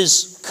of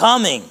his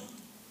coming.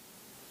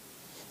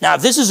 Now,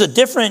 if this is a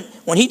different,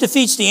 when he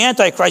defeats the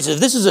Antichrist, if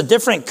this is a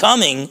different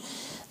coming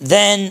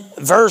than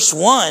verse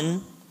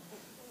 1,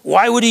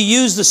 why would he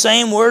use the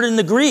same word in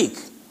the Greek?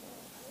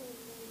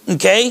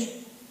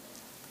 Okay?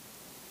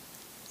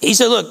 He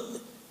said, look,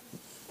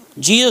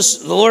 Jesus,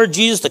 the Lord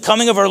Jesus, the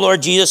coming of our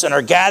Lord Jesus and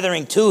our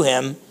gathering to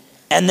him,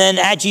 and then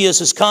at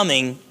Jesus'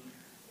 coming,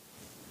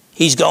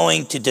 he's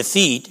going to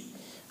defeat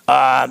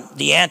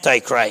the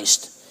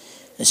Antichrist.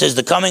 It says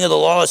the coming of the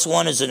lawless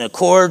one is in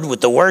accord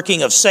with the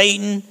working of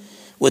Satan,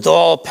 with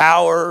all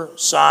power,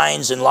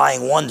 signs, and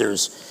lying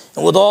wonders,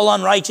 and with all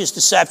unrighteous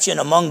deception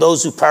among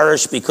those who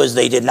perish, because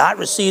they did not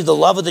receive the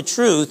love of the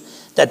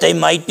truth, that they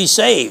might be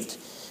saved.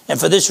 And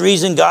for this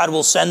reason, God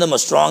will send them a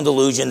strong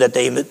delusion, that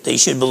they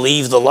should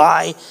believe the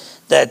lie,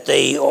 that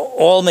they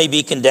all may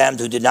be condemned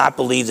who did not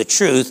believe the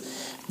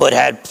truth, but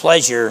had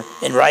pleasure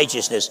in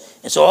righteousness.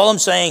 And so all I'm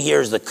saying here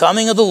is the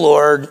coming of the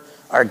Lord,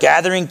 our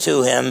gathering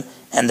to him,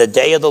 and the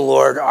day of the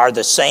Lord are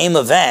the same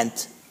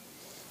event.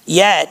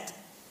 Yet,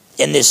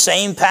 in this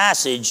same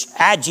passage,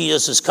 at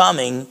Jesus'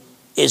 coming,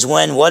 is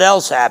when what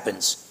else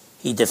happens?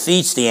 He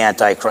defeats the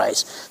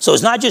Antichrist. So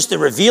it's not just the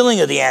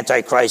revealing of the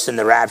Antichrist in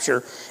the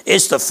rapture,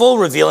 it's the full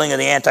revealing of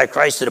the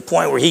Antichrist to the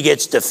point where he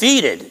gets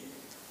defeated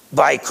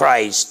by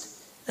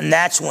Christ. And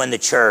that's when the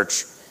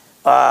church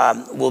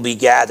will be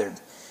gathered.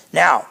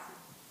 Now,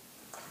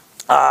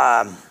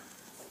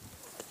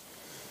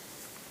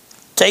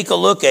 take a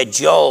look at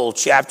Joel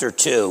chapter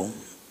 2,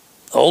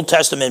 Old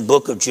Testament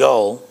book of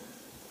Joel.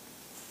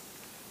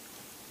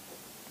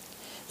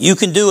 You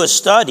can do a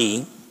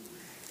study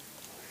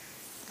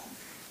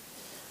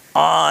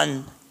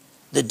on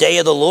the day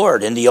of the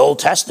Lord in the Old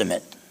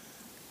Testament.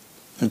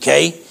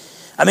 Okay?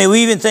 I mean,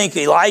 we even think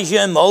Elijah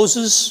and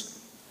Moses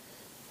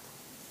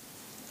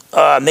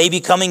may be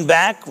coming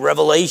back,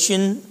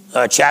 Revelation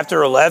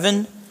chapter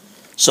 11.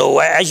 So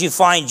as you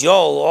find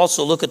Joel,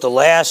 also look at the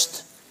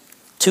last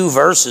two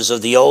verses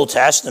of the Old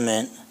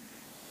Testament.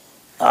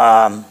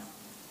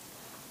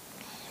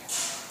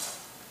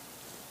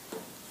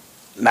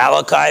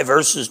 Malachi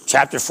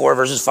chapter 4,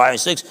 verses 5 and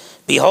 6.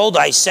 Behold,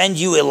 I send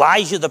you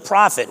Elijah the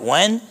prophet.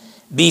 When?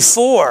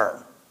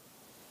 Before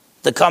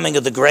the coming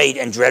of the great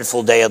and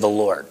dreadful day of the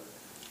Lord.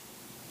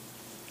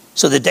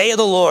 So the day of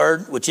the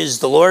Lord, which is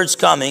the Lord's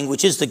coming,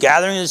 which is the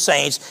gathering of the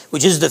saints,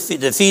 which is the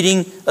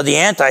defeating of the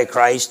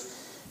Antichrist,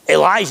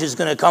 Elijah is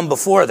going to come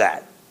before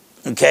that.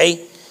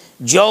 Okay?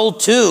 Joel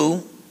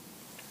 2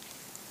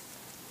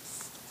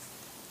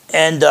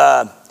 and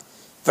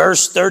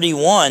verse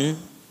 31. In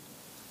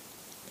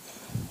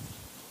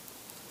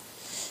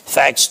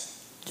fact,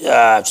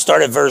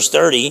 start at verse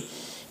 30.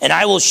 And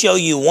I will show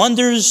you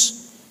wonders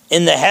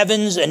in the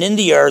heavens and in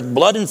the earth,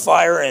 blood and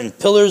fire and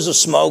pillars of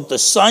smoke. The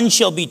sun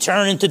shall be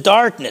turned into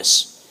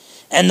darkness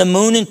and the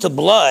moon into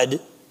blood.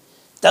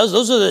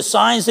 Those are the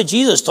signs that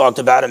Jesus talked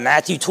about in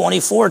Matthew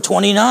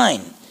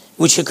 24:29,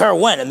 which occur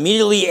when?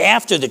 Immediately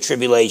after the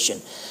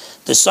tribulation.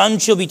 The sun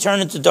shall be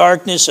turned into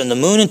darkness and the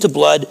moon into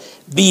blood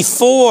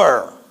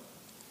before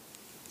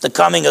the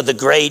coming of the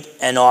great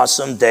and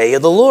awesome day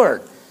of the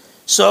Lord.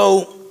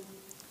 So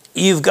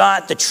you've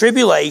got the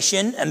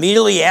tribulation,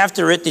 immediately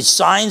after it, the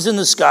signs in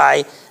the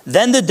sky,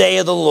 then the day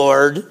of the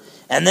Lord,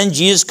 and then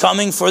Jesus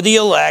coming for the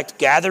elect,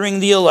 gathering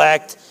the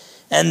elect,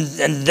 and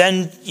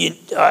then,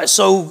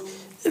 so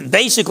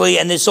basically,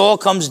 and this all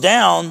comes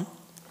down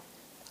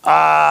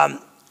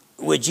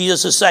with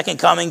Jesus' second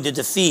coming to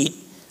defeat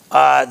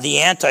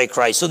the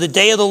Antichrist. So the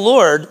day of the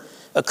Lord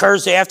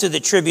occurs after the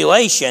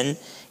tribulation,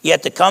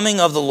 yet the coming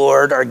of the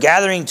Lord, or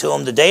gathering to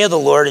him, the day of the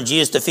Lord and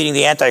Jesus defeating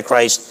the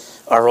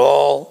Antichrist are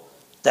all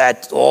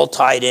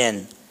tied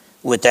in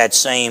with that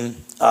same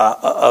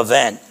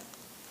event.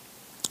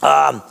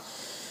 The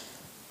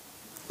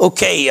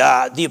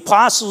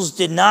apostles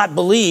did not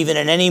believe in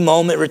an any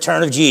moment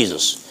return of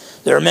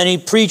Jesus. There are many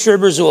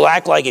pre-tribbers who will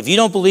act like if you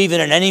don't believe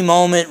in an any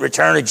moment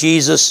return of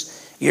Jesus,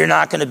 you're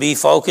not going to be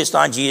focused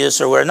on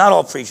Jesus, or where. Not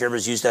all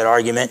pre-tribbers use that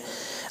argument,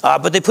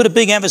 but they put a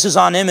big emphasis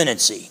on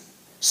imminency.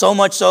 So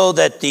much so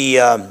that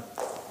the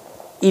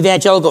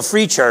Evangelical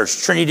Free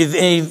Church, Trinity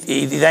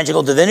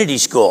Evangelical Divinity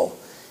School,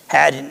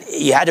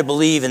 you had to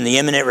believe in the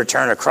imminent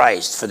return of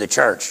Christ for the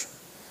church.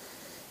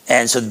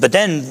 And so, but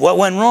then what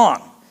went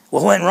wrong?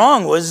 What went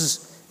wrong was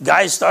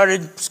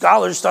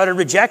scholars started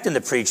rejecting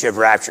the pre-trib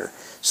rapture.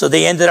 So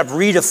they ended up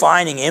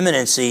redefining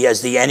imminency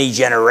as the any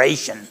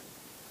generation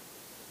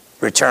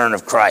return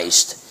of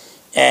Christ.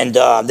 And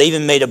they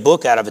even made a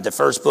book out of it. The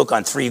first book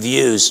on 3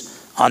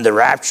 views on the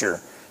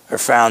rapture are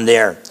found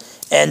there.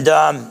 And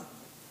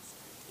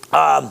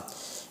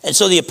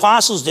so the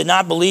apostles did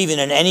not believe in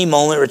an any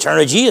moment return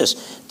of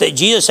Jesus. That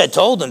Jesus had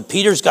told them,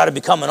 Peter's got to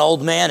become an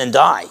old man and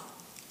die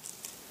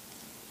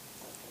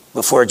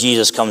before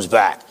Jesus comes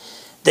back.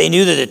 They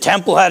knew that the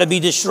temple had to be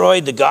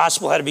destroyed, the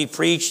gospel had to be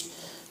preached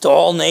to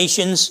all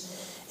nations.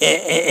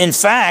 In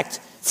fact,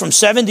 from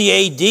 70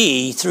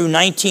 AD through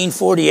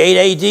 1948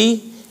 AD,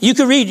 you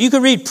could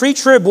read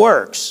pre-trib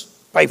works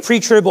by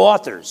pre-trib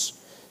authors.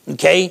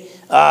 Okay,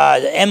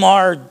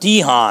 M.R.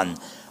 Dehan,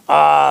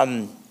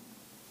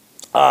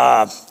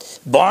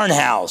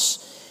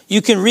 Barnhouse.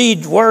 You can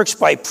read works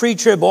by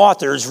pre-trib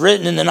authors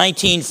written in the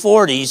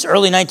 1940s,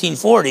 early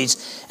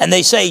 1940s, and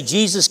they say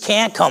Jesus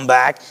can't come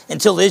back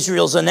until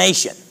Israel's a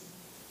nation.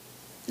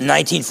 In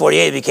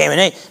 1948, it became a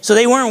nation. So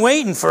they weren't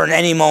waiting for an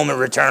any moment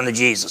return of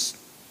Jesus.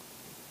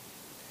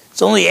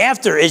 It's only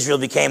after Israel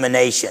became a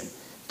nation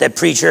that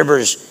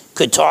pre-tribbers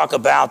could talk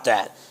about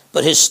that.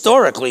 But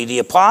historically, the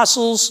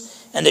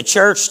apostles and the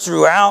church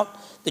throughout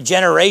the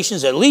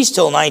generations, at least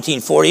till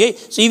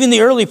 1948, so even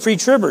the early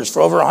pre-tribbers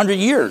for over 100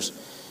 years,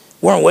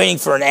 weren't waiting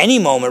for an any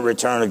moment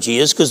return of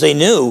Jesus because they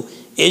knew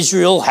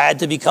Israel had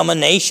to become a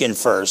nation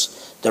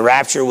first. The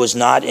rapture was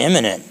not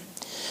imminent.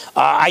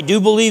 I do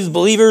believe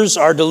believers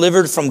are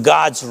delivered from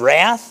God's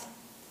wrath,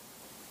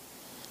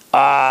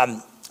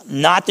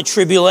 not the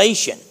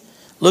tribulation.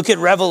 Look at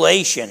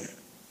Revelation.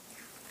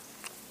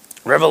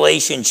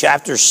 Revelation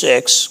chapter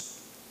 6.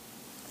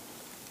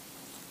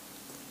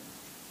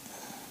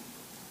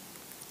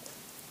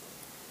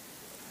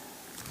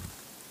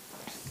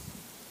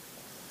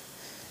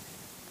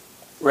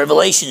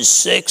 Revelation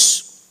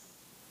 6,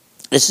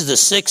 this is the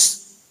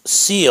 6th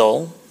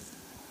seal.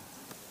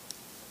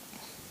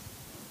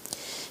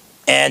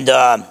 And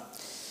in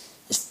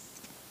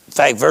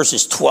fact,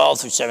 verses 12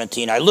 through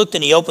 17. I looked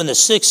and he opened the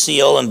 6th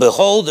seal, and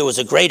behold, there was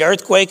a great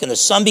earthquake, and the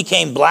sun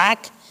became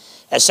black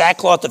as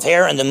sackcloth of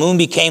hair, and the moon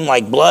became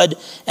like blood,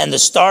 and the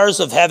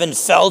stars of heaven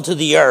fell to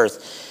the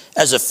earth,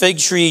 as a fig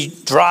tree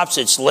drops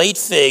its late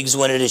figs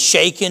when it is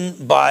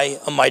shaken by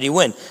a mighty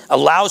wind.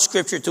 Allow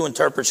Scripture to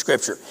interpret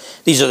Scripture.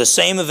 These are the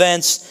same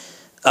events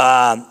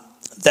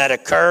that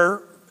occur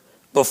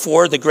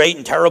before the great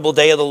and terrible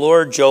day of the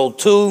Lord, Joel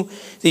 2.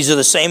 These are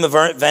the same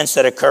events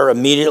that occur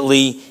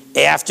immediately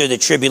after the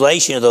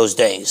tribulation of those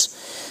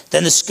days.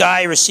 Then the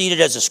sky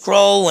receded as a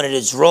scroll when it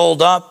is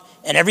rolled up,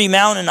 and every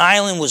mountain and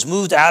island was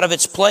moved out of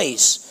its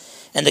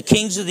place. And the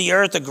kings of the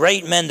earth, the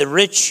great men, the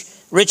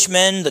rich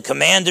men, the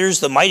commanders,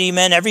 the mighty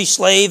men, every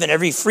slave and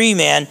every free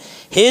man,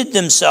 hid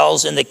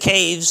themselves in the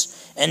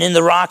caves and in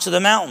the rocks of the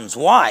mountains.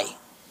 Why?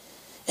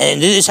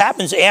 And this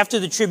happens after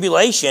the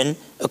tribulation,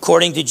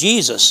 according to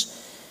Jesus.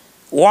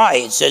 Why?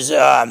 It says,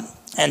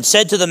 and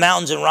said to the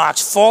mountains and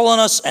rocks, fall on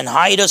us and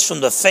hide us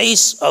from the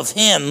face of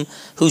him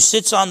who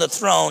sits on the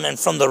throne and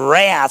from the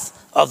wrath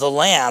of the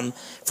Lamb,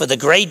 for the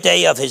great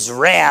day of his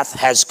wrath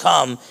has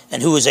come,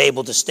 and who is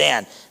able to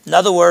stand? In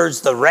other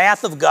words, the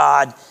wrath of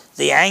God,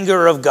 the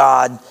anger of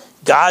God,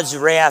 God's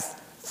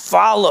wrath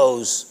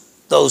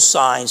follows those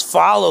signs,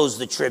 follows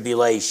the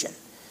tribulation.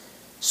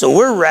 So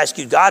we're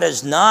rescued. God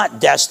has not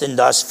destined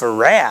us for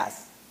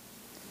wrath.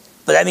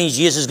 But that means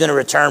Jesus is going to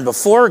return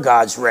before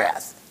God's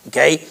wrath.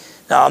 Okay?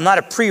 Now, I'm not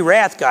a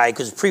pre-wrath guy,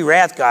 because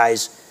pre-wrath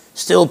guys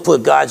still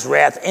put God's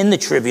wrath in the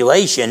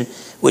tribulation,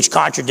 which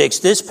contradicts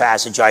this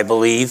passage, I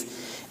believe.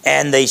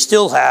 And they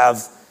still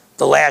have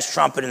the last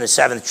trumpet and the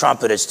seventh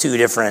trumpet as two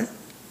different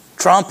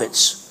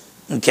trumpets.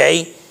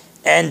 Okay?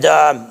 And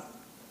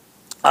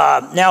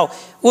now,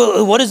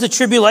 what is the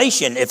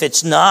tribulation if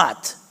it's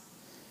not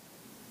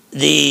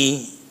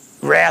the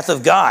wrath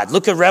of God?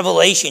 Look at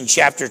Revelation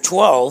chapter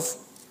 12.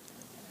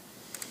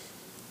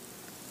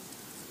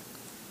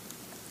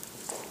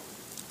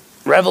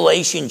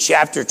 Revelation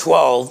chapter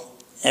 12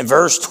 and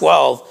verse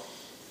 12.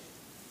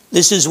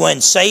 This is when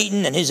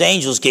Satan and his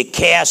angels get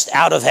cast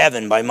out of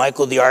heaven by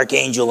Michael the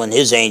archangel and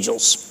his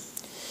angels.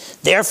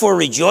 Therefore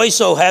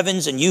rejoice, O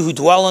heavens, and you who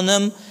dwell in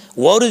them.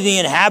 Woe to the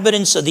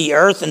inhabitants of the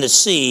earth and the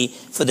sea,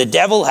 for the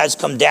devil has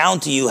come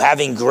down to you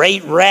having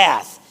great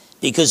wrath,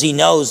 because he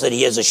knows that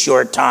he has a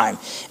short time.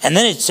 And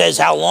then it says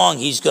how long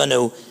he's going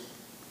to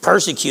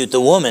persecute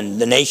the woman,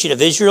 the nation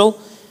of Israel.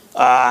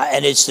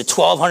 And it's the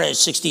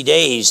 1,260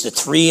 days, the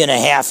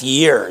 3.5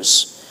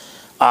 years.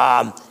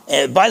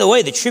 And by the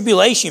way, the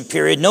tribulation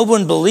period, no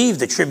one believed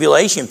the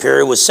tribulation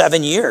period was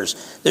 7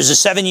 years. There's a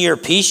 7-year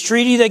peace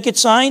treaty that gets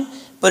signed,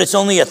 but it's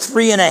only a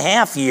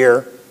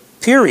 3.5-year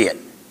period.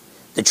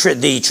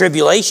 The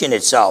tribulation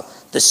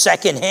itself, the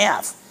second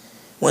half,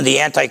 when the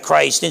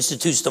Antichrist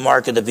institutes the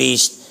mark of the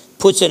beast,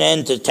 puts an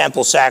end to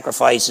temple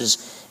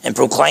sacrifices, and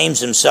proclaims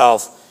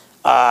himself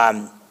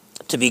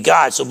to be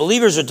God. So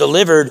believers are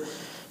delivered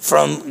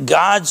from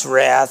God's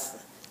wrath,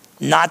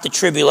 not the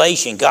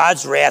tribulation.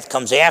 God's wrath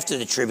comes after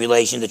the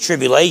tribulation. The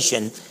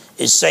tribulation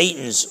is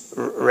Satan's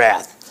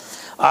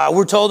wrath.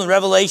 We're told in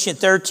Revelation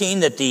 13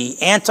 that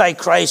the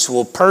Antichrist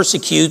will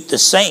persecute the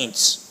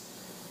saints,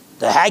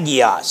 the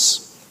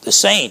Hagios, the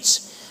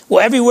saints.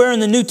 Well, everywhere in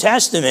the New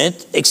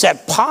Testament,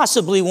 except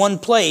possibly one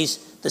place,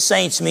 the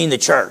saints mean the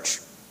church.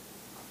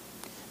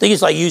 I think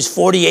it's like used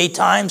 48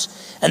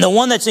 times. And the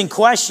one that's in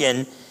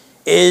question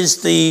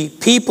is the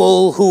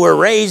people who were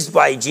raised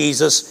by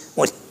Jesus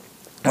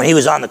when he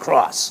was on the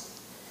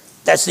cross.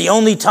 That's the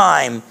only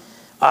time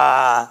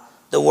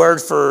the word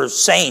for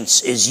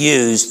saints is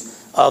used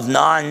of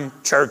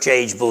non-church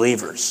age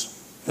believers.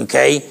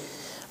 Okay?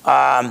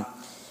 And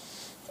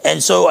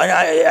so,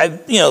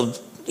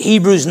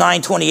 Hebrews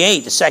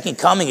 9:28, the second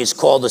coming is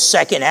called the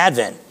second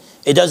advent.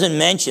 It doesn't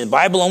mention, the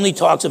Bible only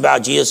talks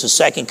about Jesus'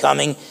 second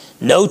coming.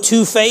 No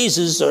two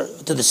phases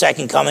to the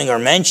second coming are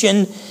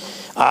mentioned.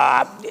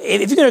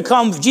 If you're going to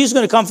come, if Jesus is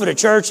going to come for the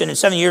church, and then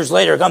 7 years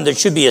later come, there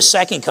should be a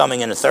second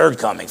coming and a third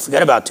coming.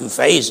 Forget about two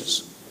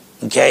phases.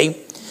 Okay?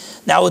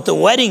 Now with the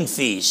wedding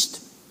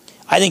feast,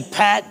 I think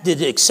Pat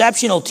did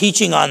exceptional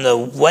teaching on the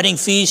wedding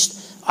feast.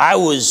 I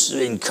was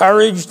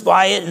encouraged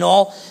by it and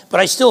all, but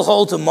I still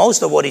hold to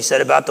most of what he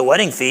said about the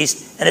wedding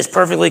feast, and it's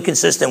perfectly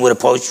consistent with a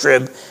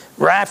post-trib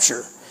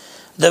rapture.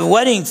 The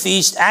wedding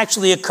feast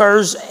actually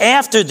occurs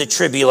after the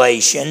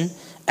tribulation,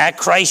 at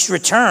Christ's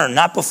return,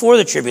 not before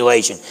the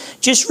tribulation.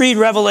 Just read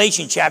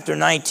Revelation chapter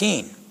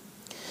 19.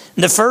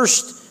 In the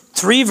first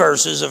 3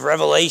 verses of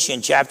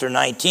Revelation chapter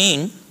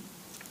 19,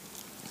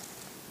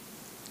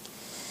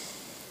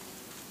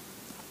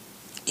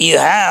 you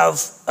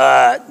have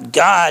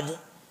God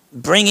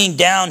bringing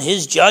down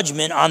his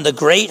judgment on the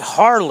great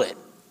harlot,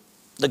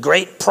 the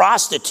great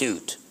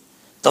prostitute,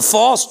 the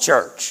false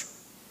church.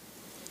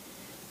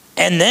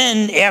 And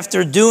then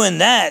after doing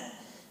that,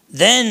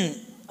 then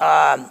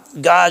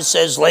God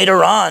says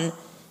later on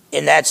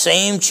in that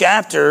same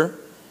chapter,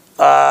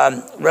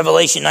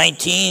 Revelation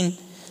 19,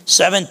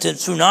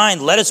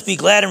 7-9, let us be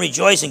glad and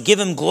rejoice and give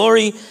him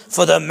glory,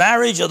 for the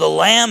marriage of the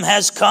Lamb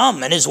has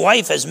come, and his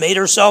wife has made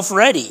herself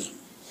ready.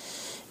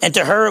 And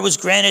to her it was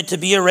granted to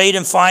be arrayed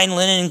in fine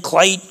linen,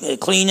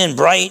 clean and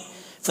bright,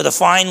 for the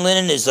fine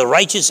linen is the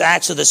righteous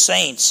acts of the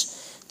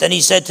saints. Then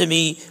he said to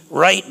me,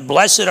 right,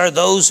 blessed are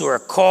those who are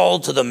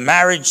called to the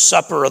marriage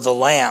supper of the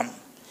Lamb.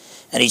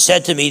 And he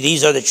said to me,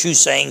 these are the true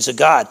sayings of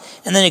God.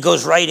 And then it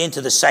goes right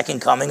into the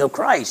second coming of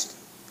Christ.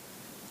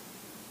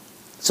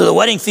 So the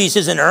wedding feast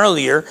isn't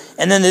earlier.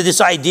 And then this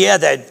idea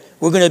that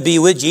we're going to be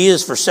with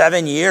Jesus for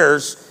 7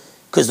 years,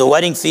 because the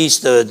wedding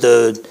feast,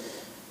 the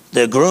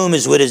the groom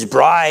is with his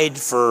bride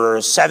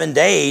for 7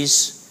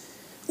 days.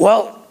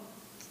 Well,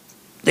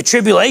 the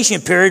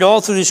tribulation period all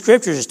through the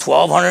scriptures is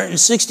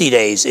 1,260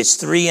 days. It's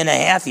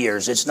 3.5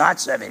 years. It's not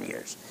 7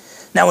 years.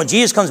 Now, when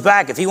Jesus comes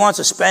back, if he wants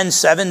to spend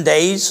 7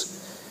 days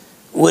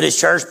with his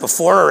church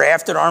before or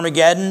after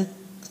Armageddon,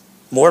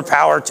 more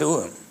power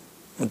to him.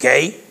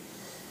 Okay?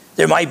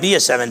 There might be a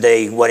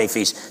 7-day wedding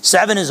feast.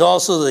 7 is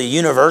also the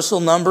universal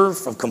number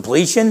of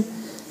completion.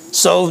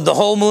 So the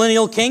whole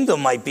millennial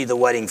kingdom might be the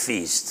wedding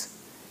feast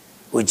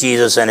with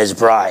Jesus and his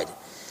bride.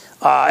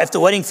 If the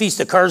wedding feast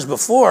occurs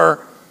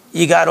before,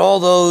 you got all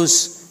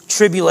those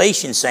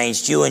tribulation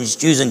saints,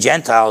 Jews and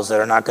Gentiles, that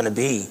are not going to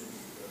be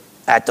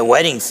at the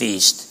wedding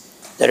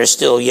feast, that are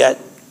still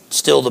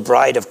the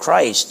bride of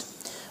Christ.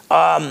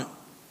 And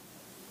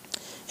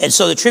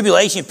so the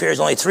tribulation period is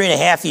only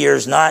 3.5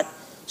 years, not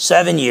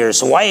 7 years.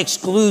 So why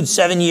exclude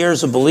 7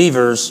 years of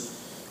believers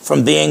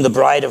from being the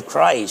bride of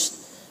Christ?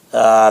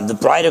 The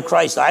bride of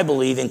Christ, I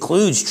believe,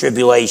 includes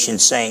tribulation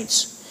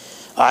saints.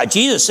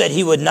 Jesus said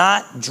he would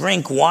not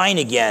drink wine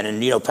again.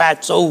 And,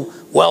 Pat so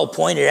well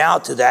pointed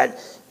out to that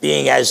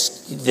being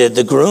as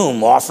the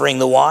groom offering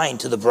the wine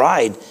to the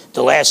bride,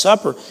 the Last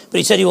Supper. But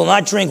he said he will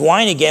not drink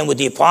wine again with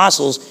the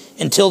apostles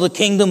until the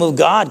kingdom of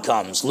God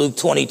comes. Luke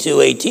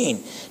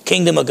 22:18.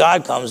 Kingdom of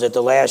God comes at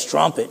the last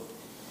trumpet.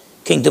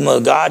 Kingdom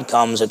of God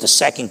comes at the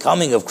second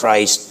coming of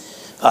Christ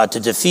to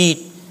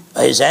defeat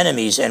his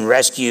enemies and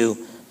rescue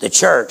the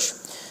church.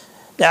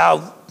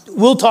 Now,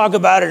 we'll talk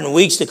about it in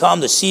weeks to come,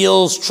 the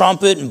seals,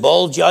 trumpet, and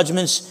bowl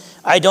judgments.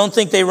 I don't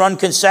think they run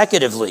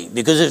consecutively,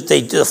 because if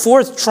the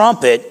fourth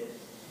trumpet,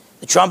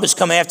 the trumpets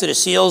come after the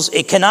seals,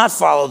 it cannot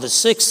follow the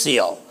sixth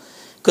seal.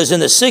 Because in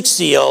the sixth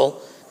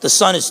seal, the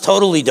sun is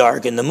totally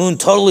dark and the moon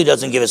totally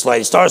doesn't give its light.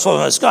 The stars fall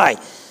from the sky.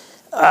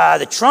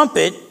 The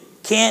trumpet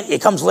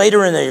it comes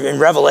later in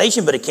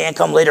Revelation, but it can't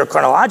come later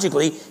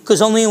chronologically,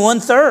 because only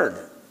 1/3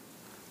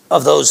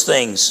 of those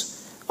things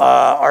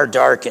are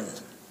darkened.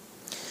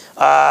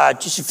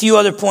 Just a few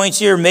other points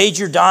here.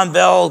 Major Don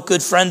Bell,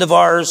 good friend of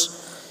ours,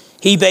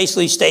 he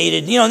basically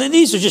stated,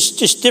 these are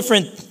just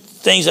different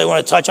things I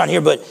want to touch on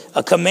here, but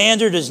a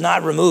commander does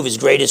not remove his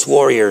greatest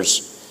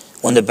warriors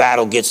when the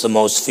battle gets the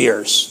most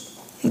fierce.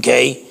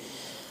 Okay?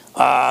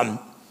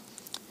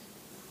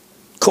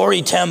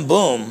 Corrie ten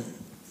Boom,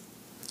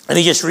 let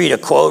me just read a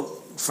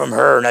quote from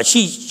her. Now,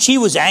 she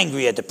was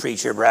angry at the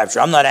pre-trib rapture.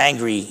 I'm not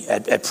angry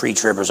at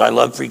pre-tribbers. I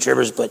love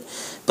pre-tribbers,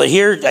 but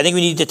here I think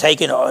we need to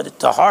take it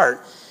to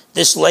heart.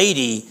 This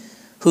lady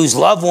whose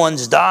loved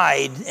ones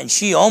died, and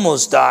she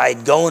almost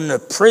died, going to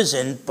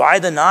prison by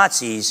the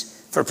Nazis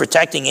for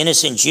protecting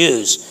innocent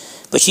Jews.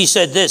 But she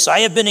said this: I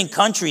have been in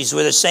countries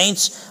where the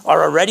saints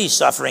are already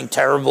suffering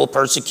terrible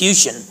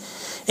persecution.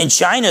 In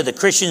China, the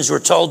Christians were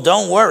told,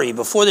 don't worry,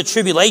 before the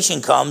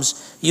tribulation comes,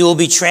 you will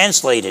be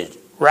translated,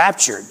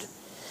 raptured.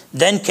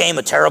 Then came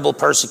a terrible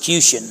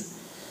persecution.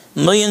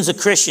 Millions of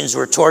Christians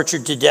were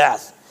tortured to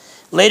death.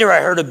 Later,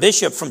 I heard a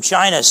bishop from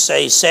China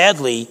say,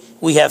 sadly,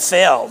 we have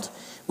failed.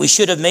 We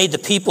should have made the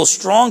people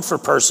strong for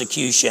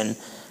persecution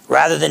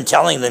rather than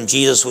telling them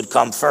Jesus would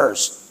come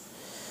first.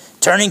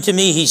 Turning to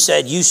me, he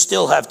said, you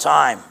still have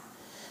time.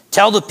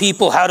 Tell the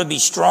people how to be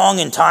strong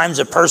in times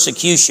of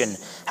persecution,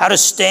 how to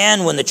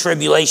stand when the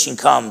tribulation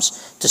comes,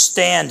 to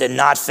stand and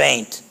not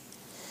faint.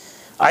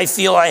 I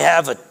feel I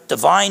have a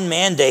divine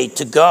mandate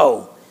to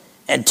go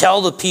and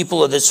tell the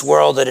people of this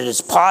world that it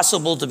is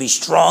possible to be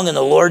strong in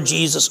the Lord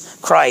Jesus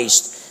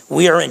Christ.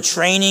 We are in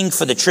training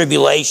for the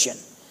tribulation.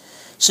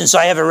 Since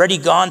I have already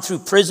gone through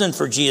prison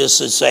for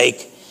Jesus'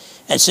 sake,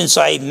 and since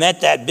I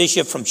met that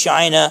bishop from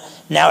China,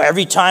 now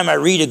every time I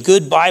read a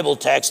good Bible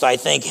text, I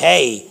think,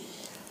 hey,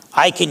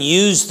 I can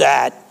use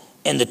that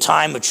in the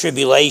time of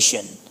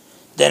tribulation.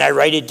 Then I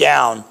write it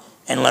down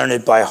and learn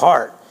it by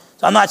heart.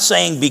 So I'm not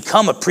saying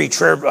become a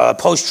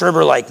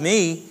post-tribber like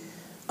me,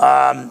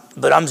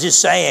 but I'm just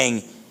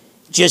saying,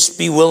 just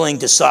be willing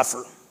to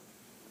suffer.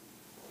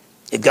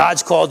 If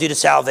God's called you to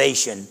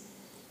salvation,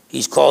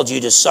 he's called you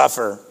to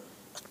suffer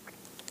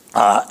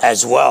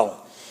as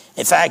well.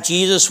 In fact,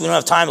 Jesus, we don't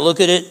have time to look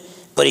at it,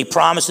 but he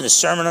promised in the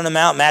Sermon on the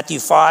Mount, Matthew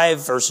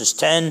 5, verses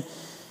 10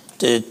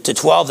 to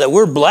 12, that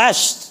we're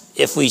blessed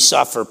if we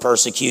suffer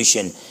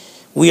persecution.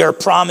 We are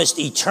promised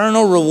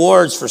eternal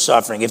rewards for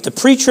suffering. If the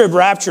pre-trib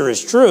rapture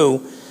is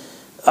true,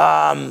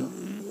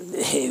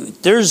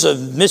 there's a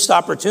missed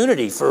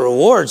opportunity for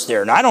rewards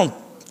there. And I don't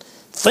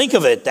think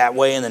of it that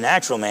way in the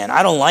natural man.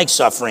 I don't like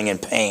suffering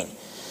and pain.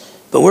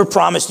 But we're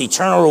promised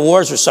eternal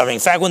rewards for suffering. In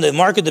fact, when the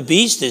mark of the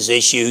beast is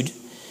issued,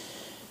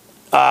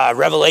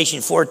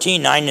 Revelation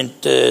 14, 9 and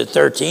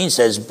 13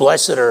 says,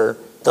 blessed are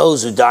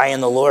those who die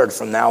in the Lord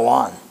from now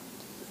on.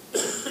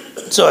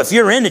 So if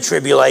you're in the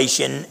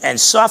tribulation and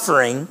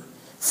suffering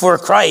for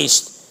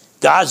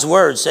Christ, God's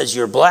word says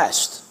you're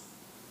blessed.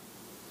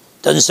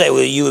 It doesn't say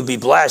well, you would be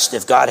blessed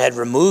if God had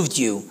removed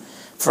you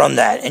from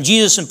that. And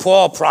Jesus and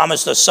Paul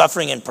promised us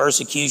suffering and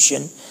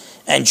persecution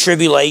and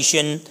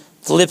tribulation,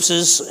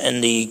 thlipsis in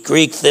the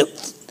Greek,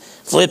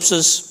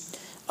 thlipsis,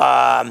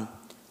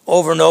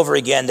 over and over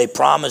again, they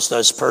promised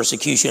us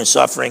persecution and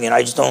suffering, and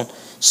I just don't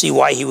see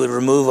why he would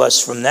remove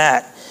us from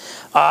that.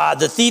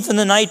 The thief in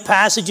the night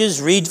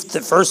passages, read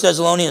 1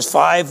 Thessalonians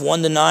 5,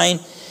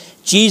 1-9.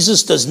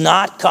 Jesus does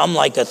not come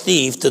like a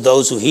thief to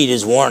those who heed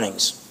his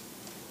warnings.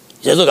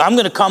 He said, look, I'm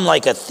going to come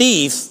like a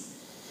thief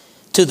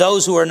to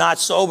those who are not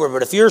sober.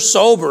 But if you're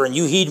sober and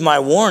you heed my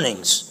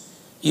warnings,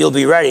 you'll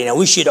be ready. Now,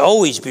 we should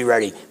always be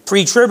ready.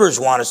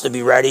 Pre-tribbers want us to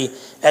be ready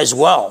as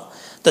well.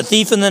 The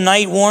thief in the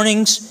night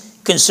warnings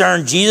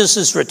concern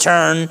Jesus'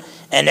 return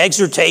and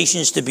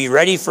exhortations to be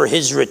ready for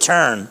his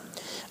return.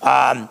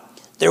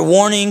 They're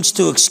warnings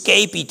to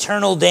escape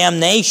eternal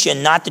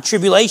damnation, not the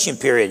tribulation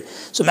period.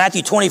 So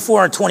Matthew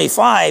 24 and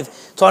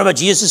 25, talking about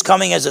Jesus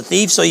coming as a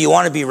thief, so you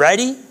want to be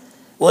ready?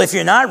 Well, if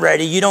you're not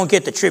ready, you don't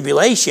get the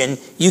tribulation.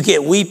 You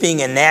get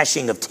weeping and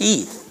gnashing of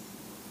teeth.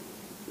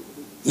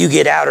 You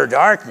get outer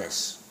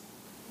darkness.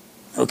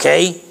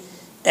 Okay?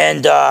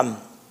 And then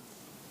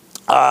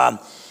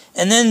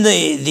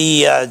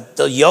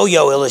the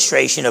yo-yo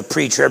illustration of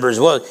pre-tribbers.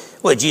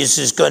 Well, Jesus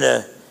is going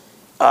to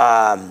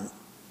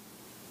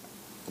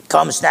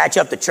come snatch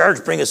up the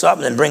church, bring us up,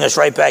 and then bring us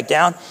right back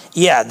down.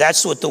 Yeah,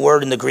 that's what the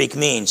word in the Greek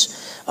means.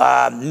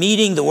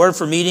 Meeting, the word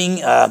for meeting,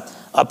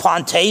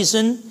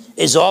 apontazon,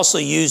 is also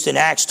used in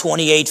Acts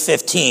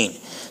 28:15.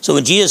 So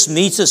when Jesus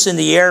meets us in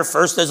the air,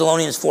 1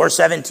 Thessalonians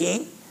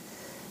 4:17,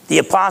 the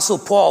Apostle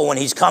Paul, when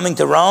he's coming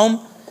to Rome,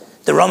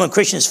 the Roman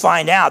Christians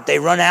find out. They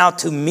run out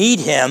to meet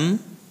him.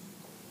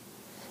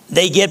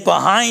 They get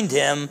behind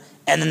him,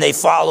 and then they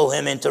follow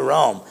him into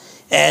Rome.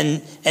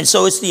 And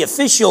so it's the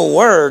official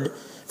word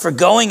for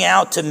going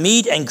out to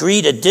meet and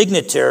greet a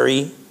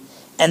dignitary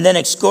and then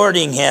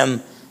escorting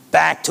him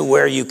back to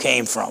where you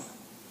came from.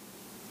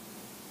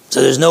 So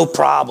there's no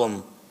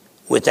problem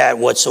with that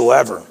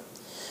whatsoever.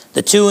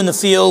 The two in the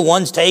field,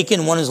 one's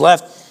taken, one is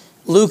left.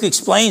 Luke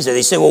explains it.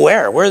 They say, well,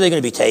 where? Where are they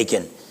going to be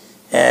taken?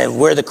 And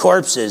where the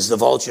corpses, the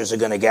vultures are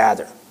going to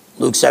gather.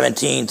 Luke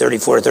 17,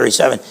 34,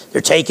 37.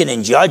 They're taken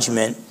in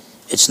judgment.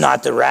 It's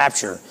not the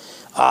rapture.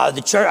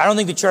 The church, I don't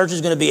think the church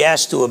is going to be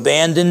asked to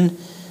abandon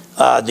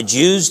the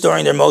Jews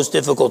during their most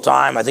difficult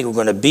time. I think we're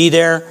going to be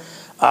there.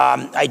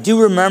 I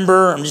do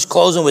remember, I'm just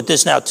closing with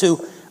this now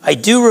too. I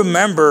do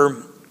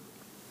remember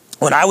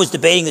when I was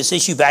debating this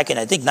issue back in,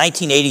 I think,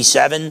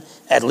 1987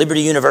 at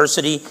Liberty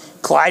University.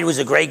 Clyde was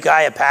a great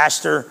guy, a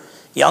pastor,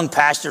 young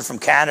pastor from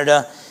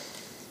Canada.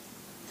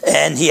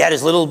 And he had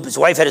his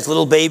wife had his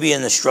little baby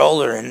in the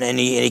stroller, and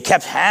he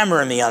kept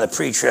hammering me on the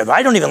pre-trib.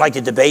 I don't even like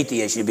to debate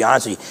the issue, to be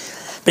honest with you.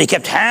 But he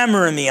kept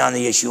hammering me on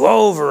the issue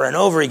over and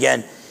over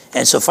again.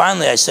 And so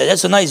finally I said,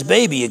 that's a nice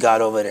baby you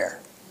got over there.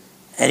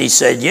 And he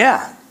said,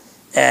 yeah.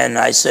 And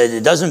I said,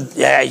 it doesn't,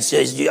 yeah. I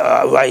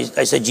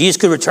said, Jesus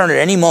could return at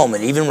any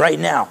moment, even right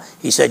now.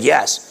 He said,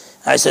 yes.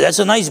 I said, that's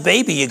a nice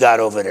baby you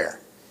got over there.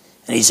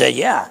 And he said,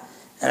 yeah.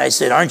 And I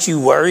said, aren't you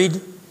worried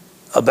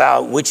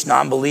about which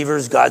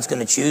non-believers God's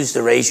going to choose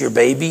to raise your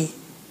baby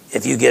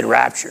if you get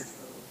raptured?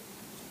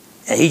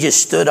 And he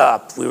just stood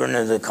up. We were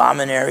in the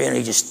common area, and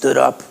he just stood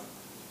up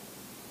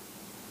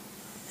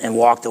and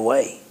walked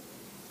away.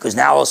 Because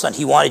now all of a sudden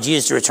he wanted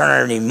Jesus to return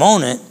at any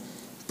moment,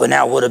 but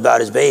now what about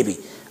his baby?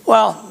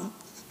 Well,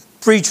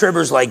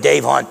 pre-tribbers like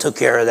Dave Hunt took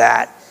care of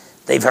that.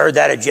 They've heard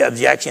that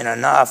objection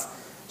enough.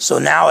 So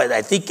now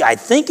I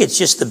think it's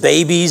just the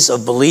babies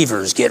of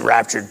believers get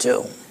raptured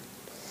too.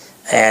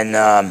 And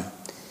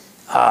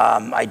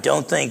I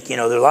don't think, there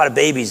are a lot of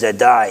babies that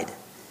died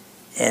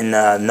in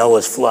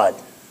Noah's flood.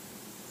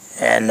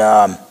 And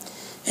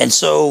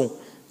so,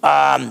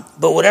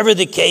 but whatever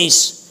the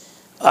case,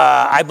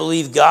 I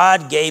believe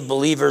God gave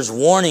believers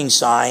warning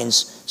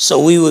signs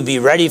so we would be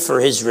ready for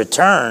his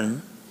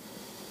return.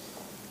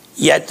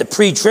 Yet the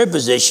pre-trib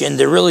position,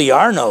 there really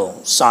are no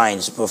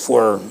signs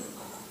before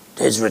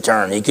his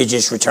return. He could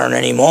just return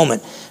any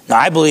moment. Now,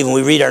 I believe when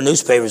we read our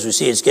newspapers, we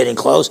see it's getting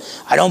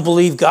close. I don't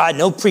believe God,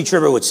 no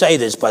pre-tribber would say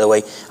this, by the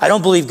way. I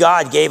don't believe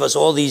God gave us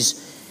all these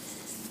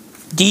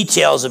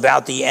details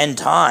about the end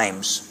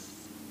times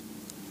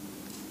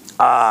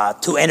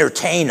to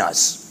entertain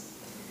us.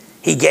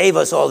 He gave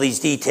us all these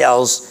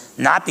details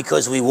not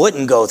because we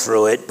wouldn't go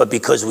through it, but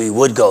because we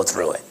would go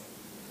through it.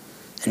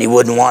 And he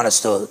wouldn't want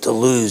us to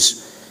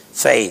lose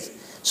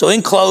faith. So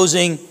in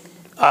closing,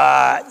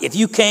 if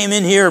you came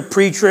in here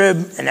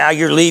pre-trib and now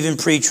you're leaving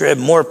pre-trib,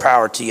 more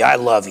power to you. I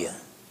love you.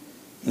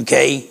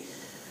 Okay?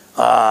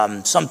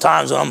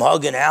 Sometimes when I'm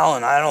hugging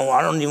Alan,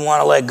 I don't even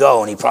want to let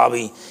go, and he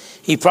probably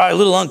a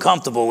little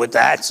uncomfortable with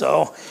that.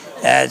 So,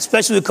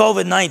 especially with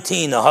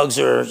COVID-19, the hugs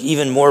are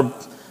even more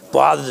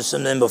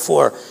bothersome than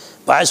before.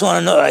 But I just want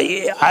to know,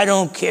 I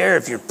don't care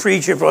if you're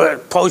pre-trib or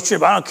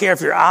post-trib. I don't care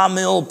if you're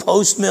a-mill,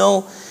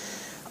 post-mill.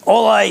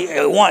 All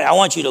I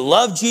want you to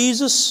love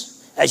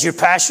Jesus. As your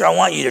pastor, I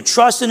want you to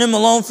trust in him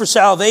alone for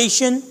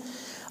salvation.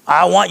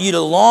 I want you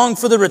to long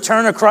for the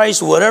return of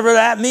Christ, whatever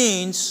that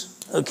means,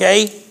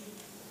 okay?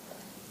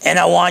 And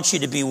I want you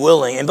to be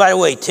willing. And by the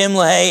way, Tim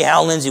LaHaye,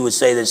 Hal Lindsey would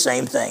say the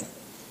same thing.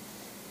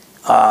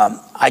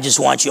 I just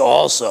want you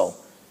also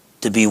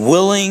to be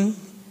willing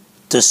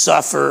to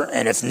suffer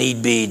and, if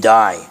need be,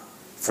 die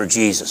for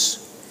Jesus.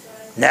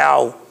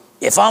 Now,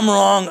 if I'm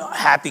wrong,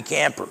 happy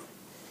camper.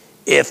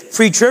 If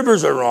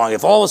pre-tribbers are wrong,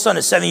 if all of a sudden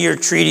a 7-year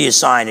treaty is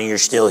signed and you're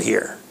still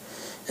here,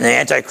 and the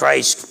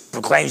Antichrist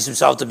proclaims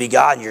himself to be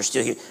God and you're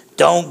still here,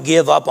 don't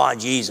give up on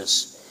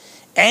Jesus.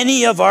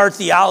 Any of our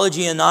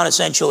theology in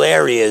non-essential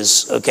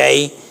areas,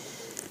 okay,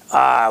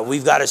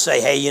 we've got to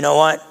say, hey, you know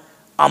what?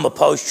 I'm a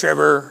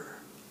post-tribber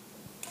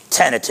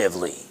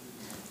tentatively.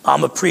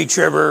 I'm a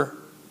pre-tribber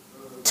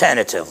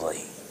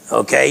tentatively,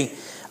 okay?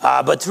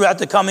 But throughout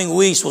the coming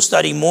weeks, we'll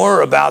study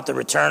more about the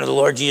return of the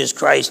Lord Jesus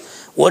Christ.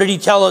 What did he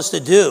tell us to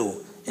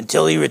do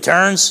until he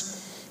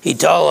returns? He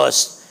told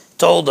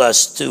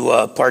us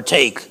to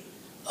partake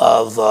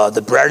of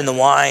the bread and the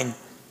wine.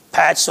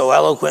 Pat so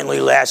eloquently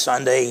last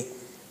Sunday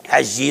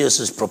has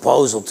Jesus'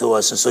 proposal to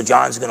us. And so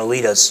John's going to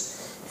lead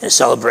us in a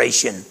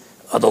celebration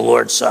of the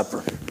Lord's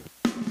Supper.